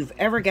 if you've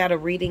ever got a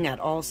reading at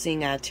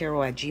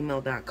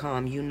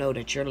allseeingeyetarot@gmail.com, you know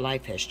that your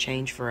life has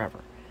changed forever.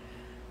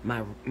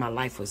 My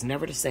life was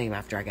never the same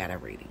after I got a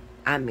reading.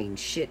 I mean,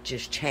 shit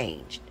just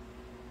changed.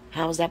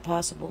 How is that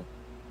possible?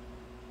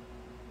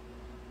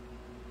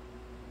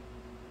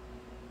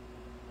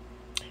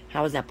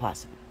 How is that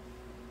possible?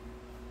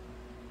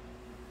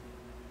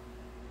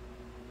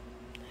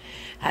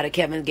 How did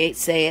Kevin Gates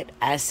say it?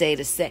 I say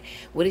the same.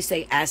 What did he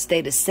say? I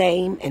stay the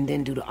same and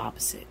then do the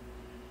opposite.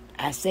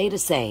 I say the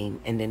same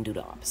and then do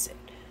the opposite.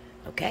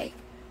 Okay?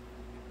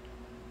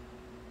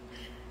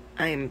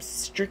 I am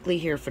strictly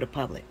here for the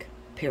public.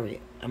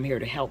 Period. I'm here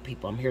to help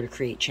people. I'm here to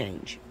create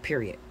change.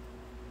 Period.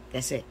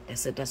 That's it.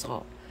 That's it. That's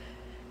all.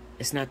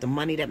 It's not the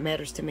money that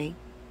matters to me.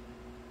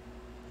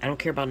 I don't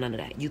care about none of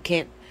that. You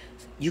can't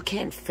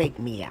fake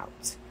me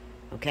out.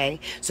 Okay?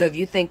 So if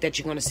you think that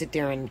you're going to sit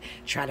there and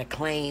try to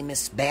claim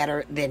it's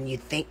better than you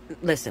think,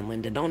 listen,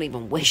 Linda, don't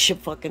even waste your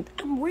fucking...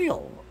 I'm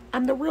real.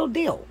 I'm the real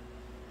deal.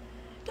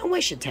 Don't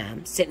waste your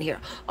time sitting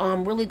here. Oh,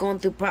 I'm really going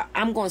through...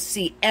 I'm going to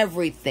see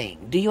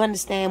everything. Do you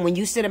understand? When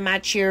you sit in my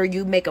chair,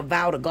 you make a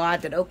vow to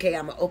God that, okay,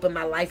 I'm going to open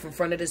my life in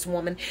front of this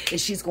woman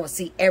and she's going to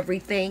see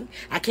everything.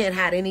 I can't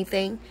hide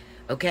anything.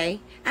 Okay?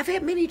 I've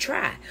had many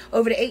try.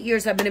 Over the 8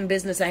 years I've been in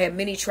business, I had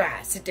many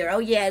try. Sit there, oh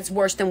yeah, it's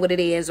worse than what it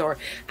is. Or,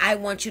 I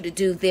want you to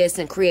do this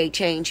and create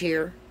change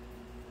here.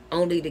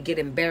 Only to get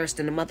embarrassed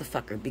in the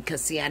motherfucker.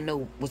 Because, see, I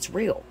know what's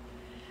real.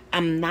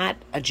 I'm not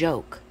a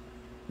joke.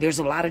 There's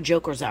a lot of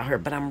jokers out here,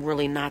 but I'm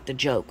really not the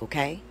joke,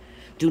 okay?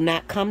 Do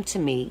not come to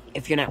me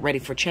if you're not ready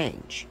for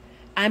change.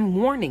 I'm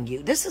warning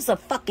you. This is a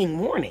fucking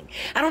warning.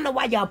 I don't know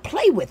why y'all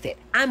play with it.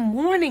 I'm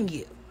warning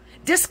you.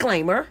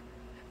 Disclaimer.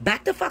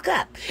 Back the fuck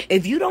up.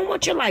 If you don't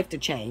want your life to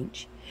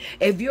change,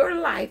 if your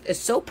life is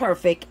so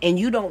perfect and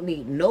you don't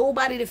need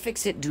nobody to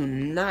fix it, do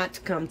not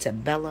come to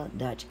Bella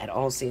Dutch at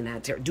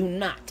Allseeingeyetarot. Do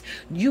not.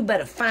 You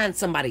better find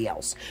somebody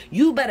else.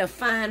 You better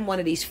find one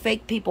of these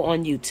fake people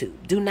on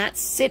YouTube. Do not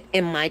sit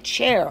in my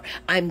chair.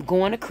 I'm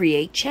going to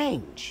create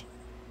change.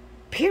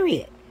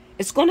 Period.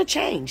 It's going to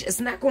change. It's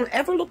not going to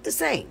ever look the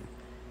same.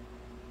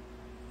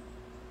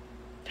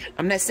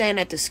 I'm not saying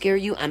that to scare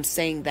you. I'm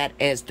saying that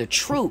as the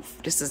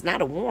truth. This is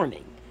not a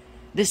warning.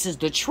 This is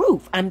the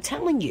truth. I'm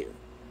telling you.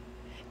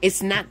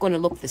 It's not going to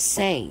look the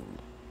same.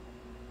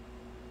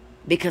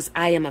 Because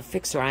I am a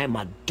fixer. I am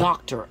a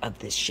doctor of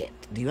this shit.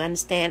 Do you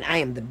understand? I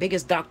am the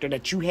biggest doctor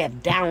that you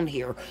have down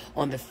here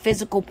on the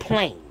physical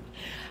plane.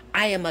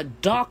 I am a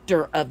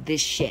doctor of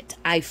this shit.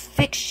 I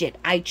fix shit.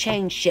 I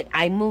change shit.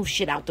 I move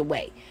shit out the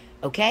way.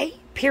 Okay?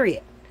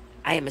 Period.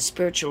 I am a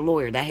spiritual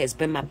lawyer. That has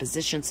been my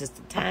position since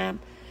the time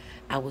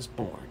I was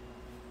born.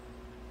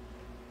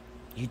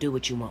 You do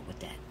what you want with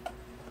that.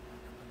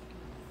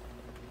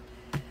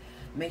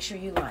 Make sure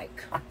you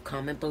like,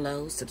 comment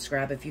below,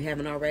 subscribe if you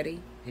haven't already.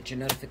 Hit your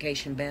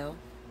notification bell.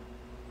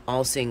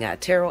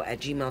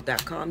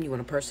 Allseeingeyetarot@gmail.com. You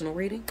want a personal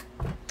reading?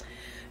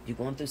 You're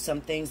going through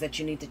some things that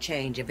you need to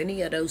change. If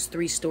any of those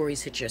 3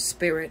 stories hit your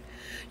spirit,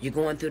 you're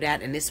going through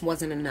that, and this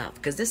wasn't enough.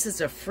 Because this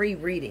is a free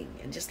reading.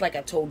 And just like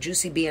I told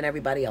Juicy B and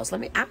everybody else,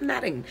 I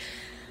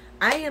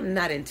am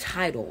not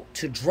entitled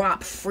to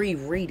drop free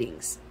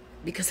readings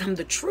because I'm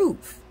the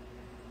truth.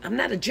 I'm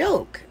not a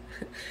joke.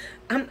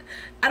 I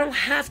don't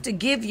have to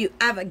give you,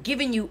 I've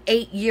given you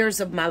 8 years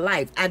of my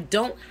life. I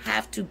don't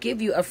have to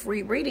give you a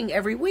free reading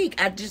every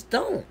week. I just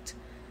don't.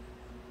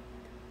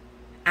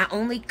 I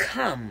only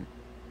come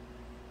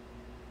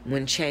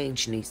when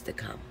change needs to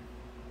come.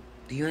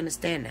 Do you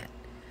understand that?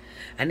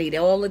 I need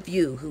all of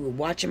you who are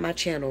watching my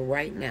channel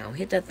right now,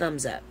 hit that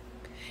thumbs up.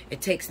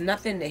 It takes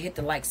nothing to hit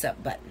the likes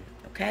up button,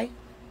 okay?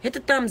 Hit the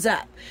thumbs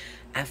up.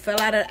 I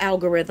fell out of the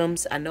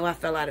algorithms. I know I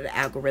fell out of the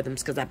algorithms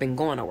because I've been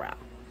going around.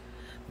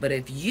 But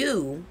if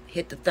you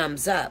hit the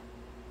thumbs up,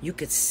 you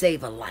could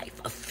save a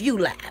life, a few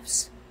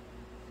lives.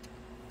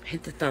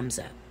 Hit the thumbs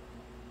up.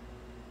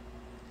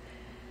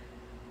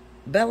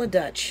 Bella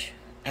Dutch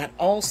at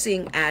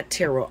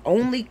Allseeingeyetarot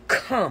only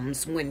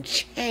comes when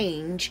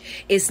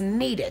change is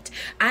needed.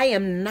 I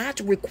am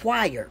not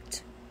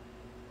required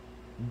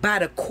by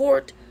the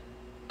court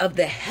of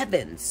the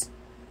heavens,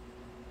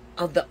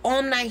 of the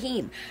Om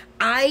Nahim.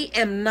 I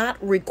am not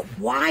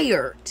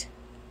required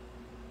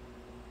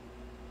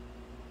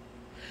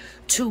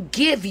to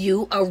give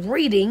you a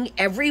reading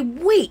every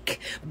week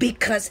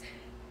because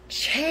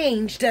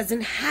change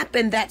doesn't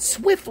happen that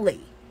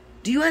swiftly.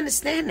 Do you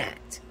understand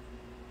that?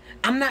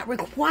 I'm not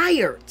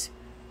required.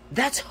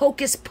 That's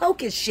hocus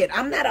pocus shit.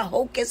 I'm not a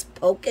hocus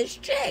pocus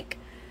chick.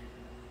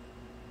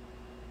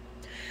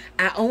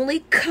 I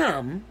only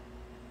come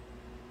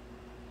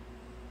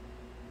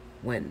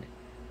when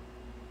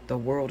the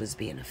world is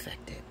being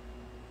affected.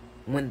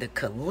 When the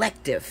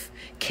collective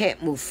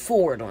can't move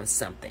forward on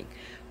something.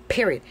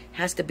 Period.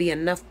 Has to be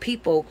enough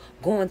people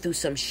going through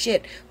some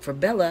shit for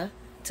Bella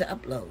to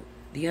upload.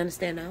 Do you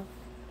understand now?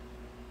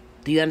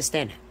 Do you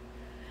understand that?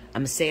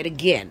 I'm going to say it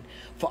again.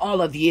 For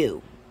all of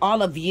you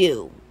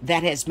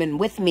that has been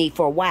with me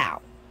for a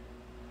while.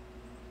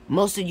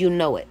 Most of you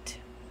know it.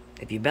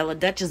 If you're Bella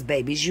Dutch's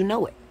babies, you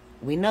know it.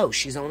 We know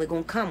she's only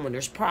going to come when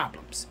there's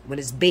problems. When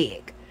it's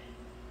big.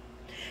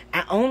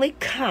 I only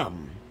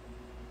come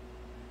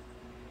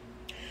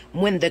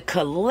when the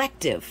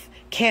collective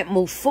can't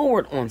move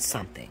forward on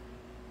something.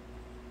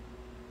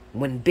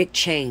 When big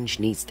change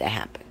needs to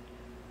happen.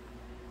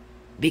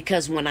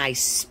 Because when I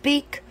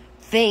speak,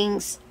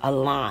 things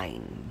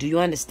align. Do you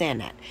understand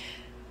that?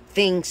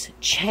 Things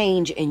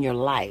change in your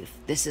life.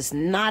 This is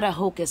not a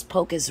hocus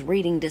pocus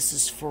reading. This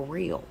is for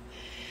real.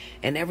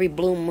 And every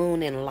blue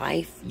moon in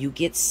life, you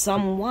get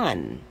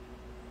someone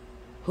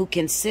who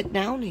can sit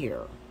down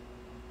here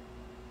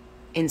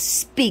and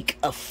speak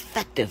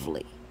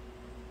effectively.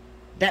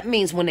 That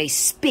means when they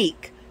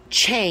speak,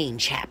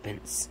 change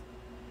happens.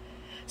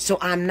 So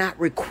I'm not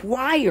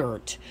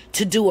required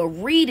to do a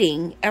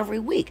reading every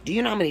week. Do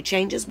you know how many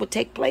changes would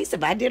take place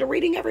if I did a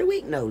reading every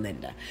week? No,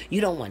 Linda. You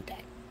don't want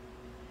that.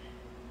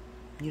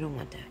 You don't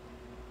want that.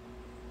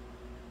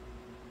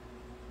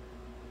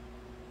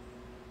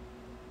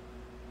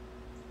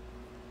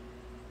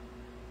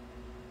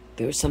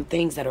 There's some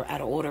things that are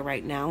out of order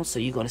right now, so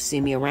you're going to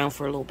see me around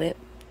for a little bit.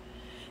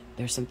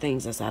 There's some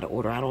things that's out of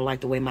order. I don't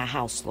like the way my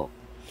house looks.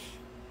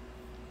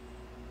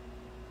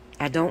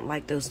 I don't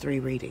like those 3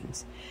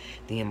 readings.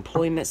 The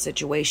employment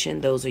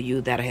situation, those of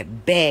you that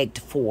have begged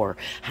for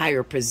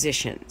higher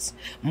positions,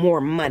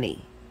 more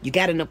money. You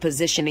got in a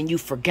position and you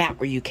forgot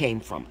where you came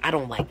from. I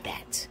don't like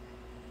that.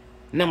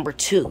 Number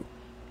 2,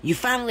 you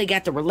finally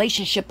got the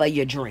relationship of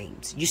your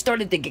dreams. You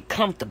started to get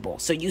comfortable,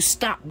 so you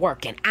stopped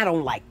working. I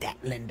don't like that,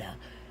 Linda.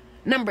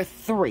 Number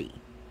 3,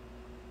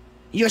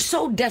 you're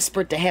so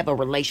desperate to have a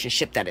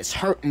relationship that is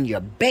hurting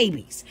your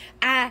babies.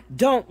 I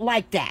don't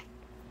like that.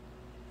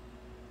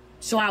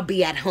 So I'll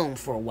be at home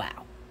for a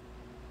while.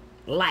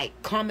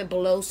 Like, comment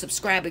below,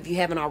 subscribe if you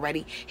haven't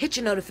already. Hit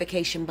your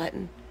notification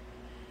button.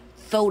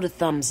 Throw the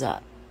thumbs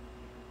up.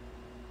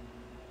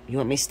 You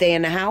want me to stay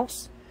in the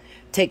house?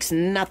 Takes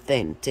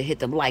nothing to hit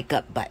the like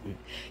up button.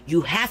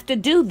 You have to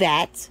do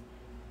that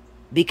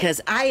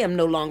because I am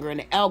no longer in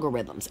the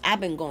algorithms.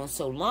 I've been gone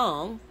so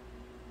long.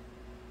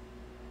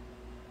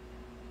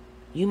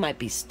 You might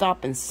be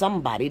stopping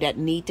somebody that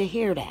need to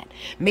hear that.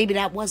 Maybe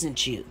that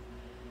wasn't you.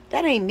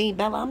 That ain't me,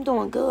 Bella. I'm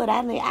doing good.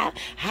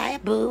 Hi,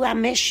 boo. I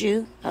miss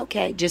you.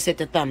 Okay, just hit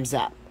the thumbs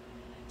up.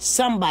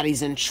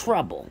 Somebody's in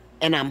trouble,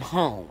 and I'm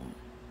home.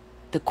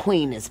 The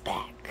queen is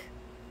back.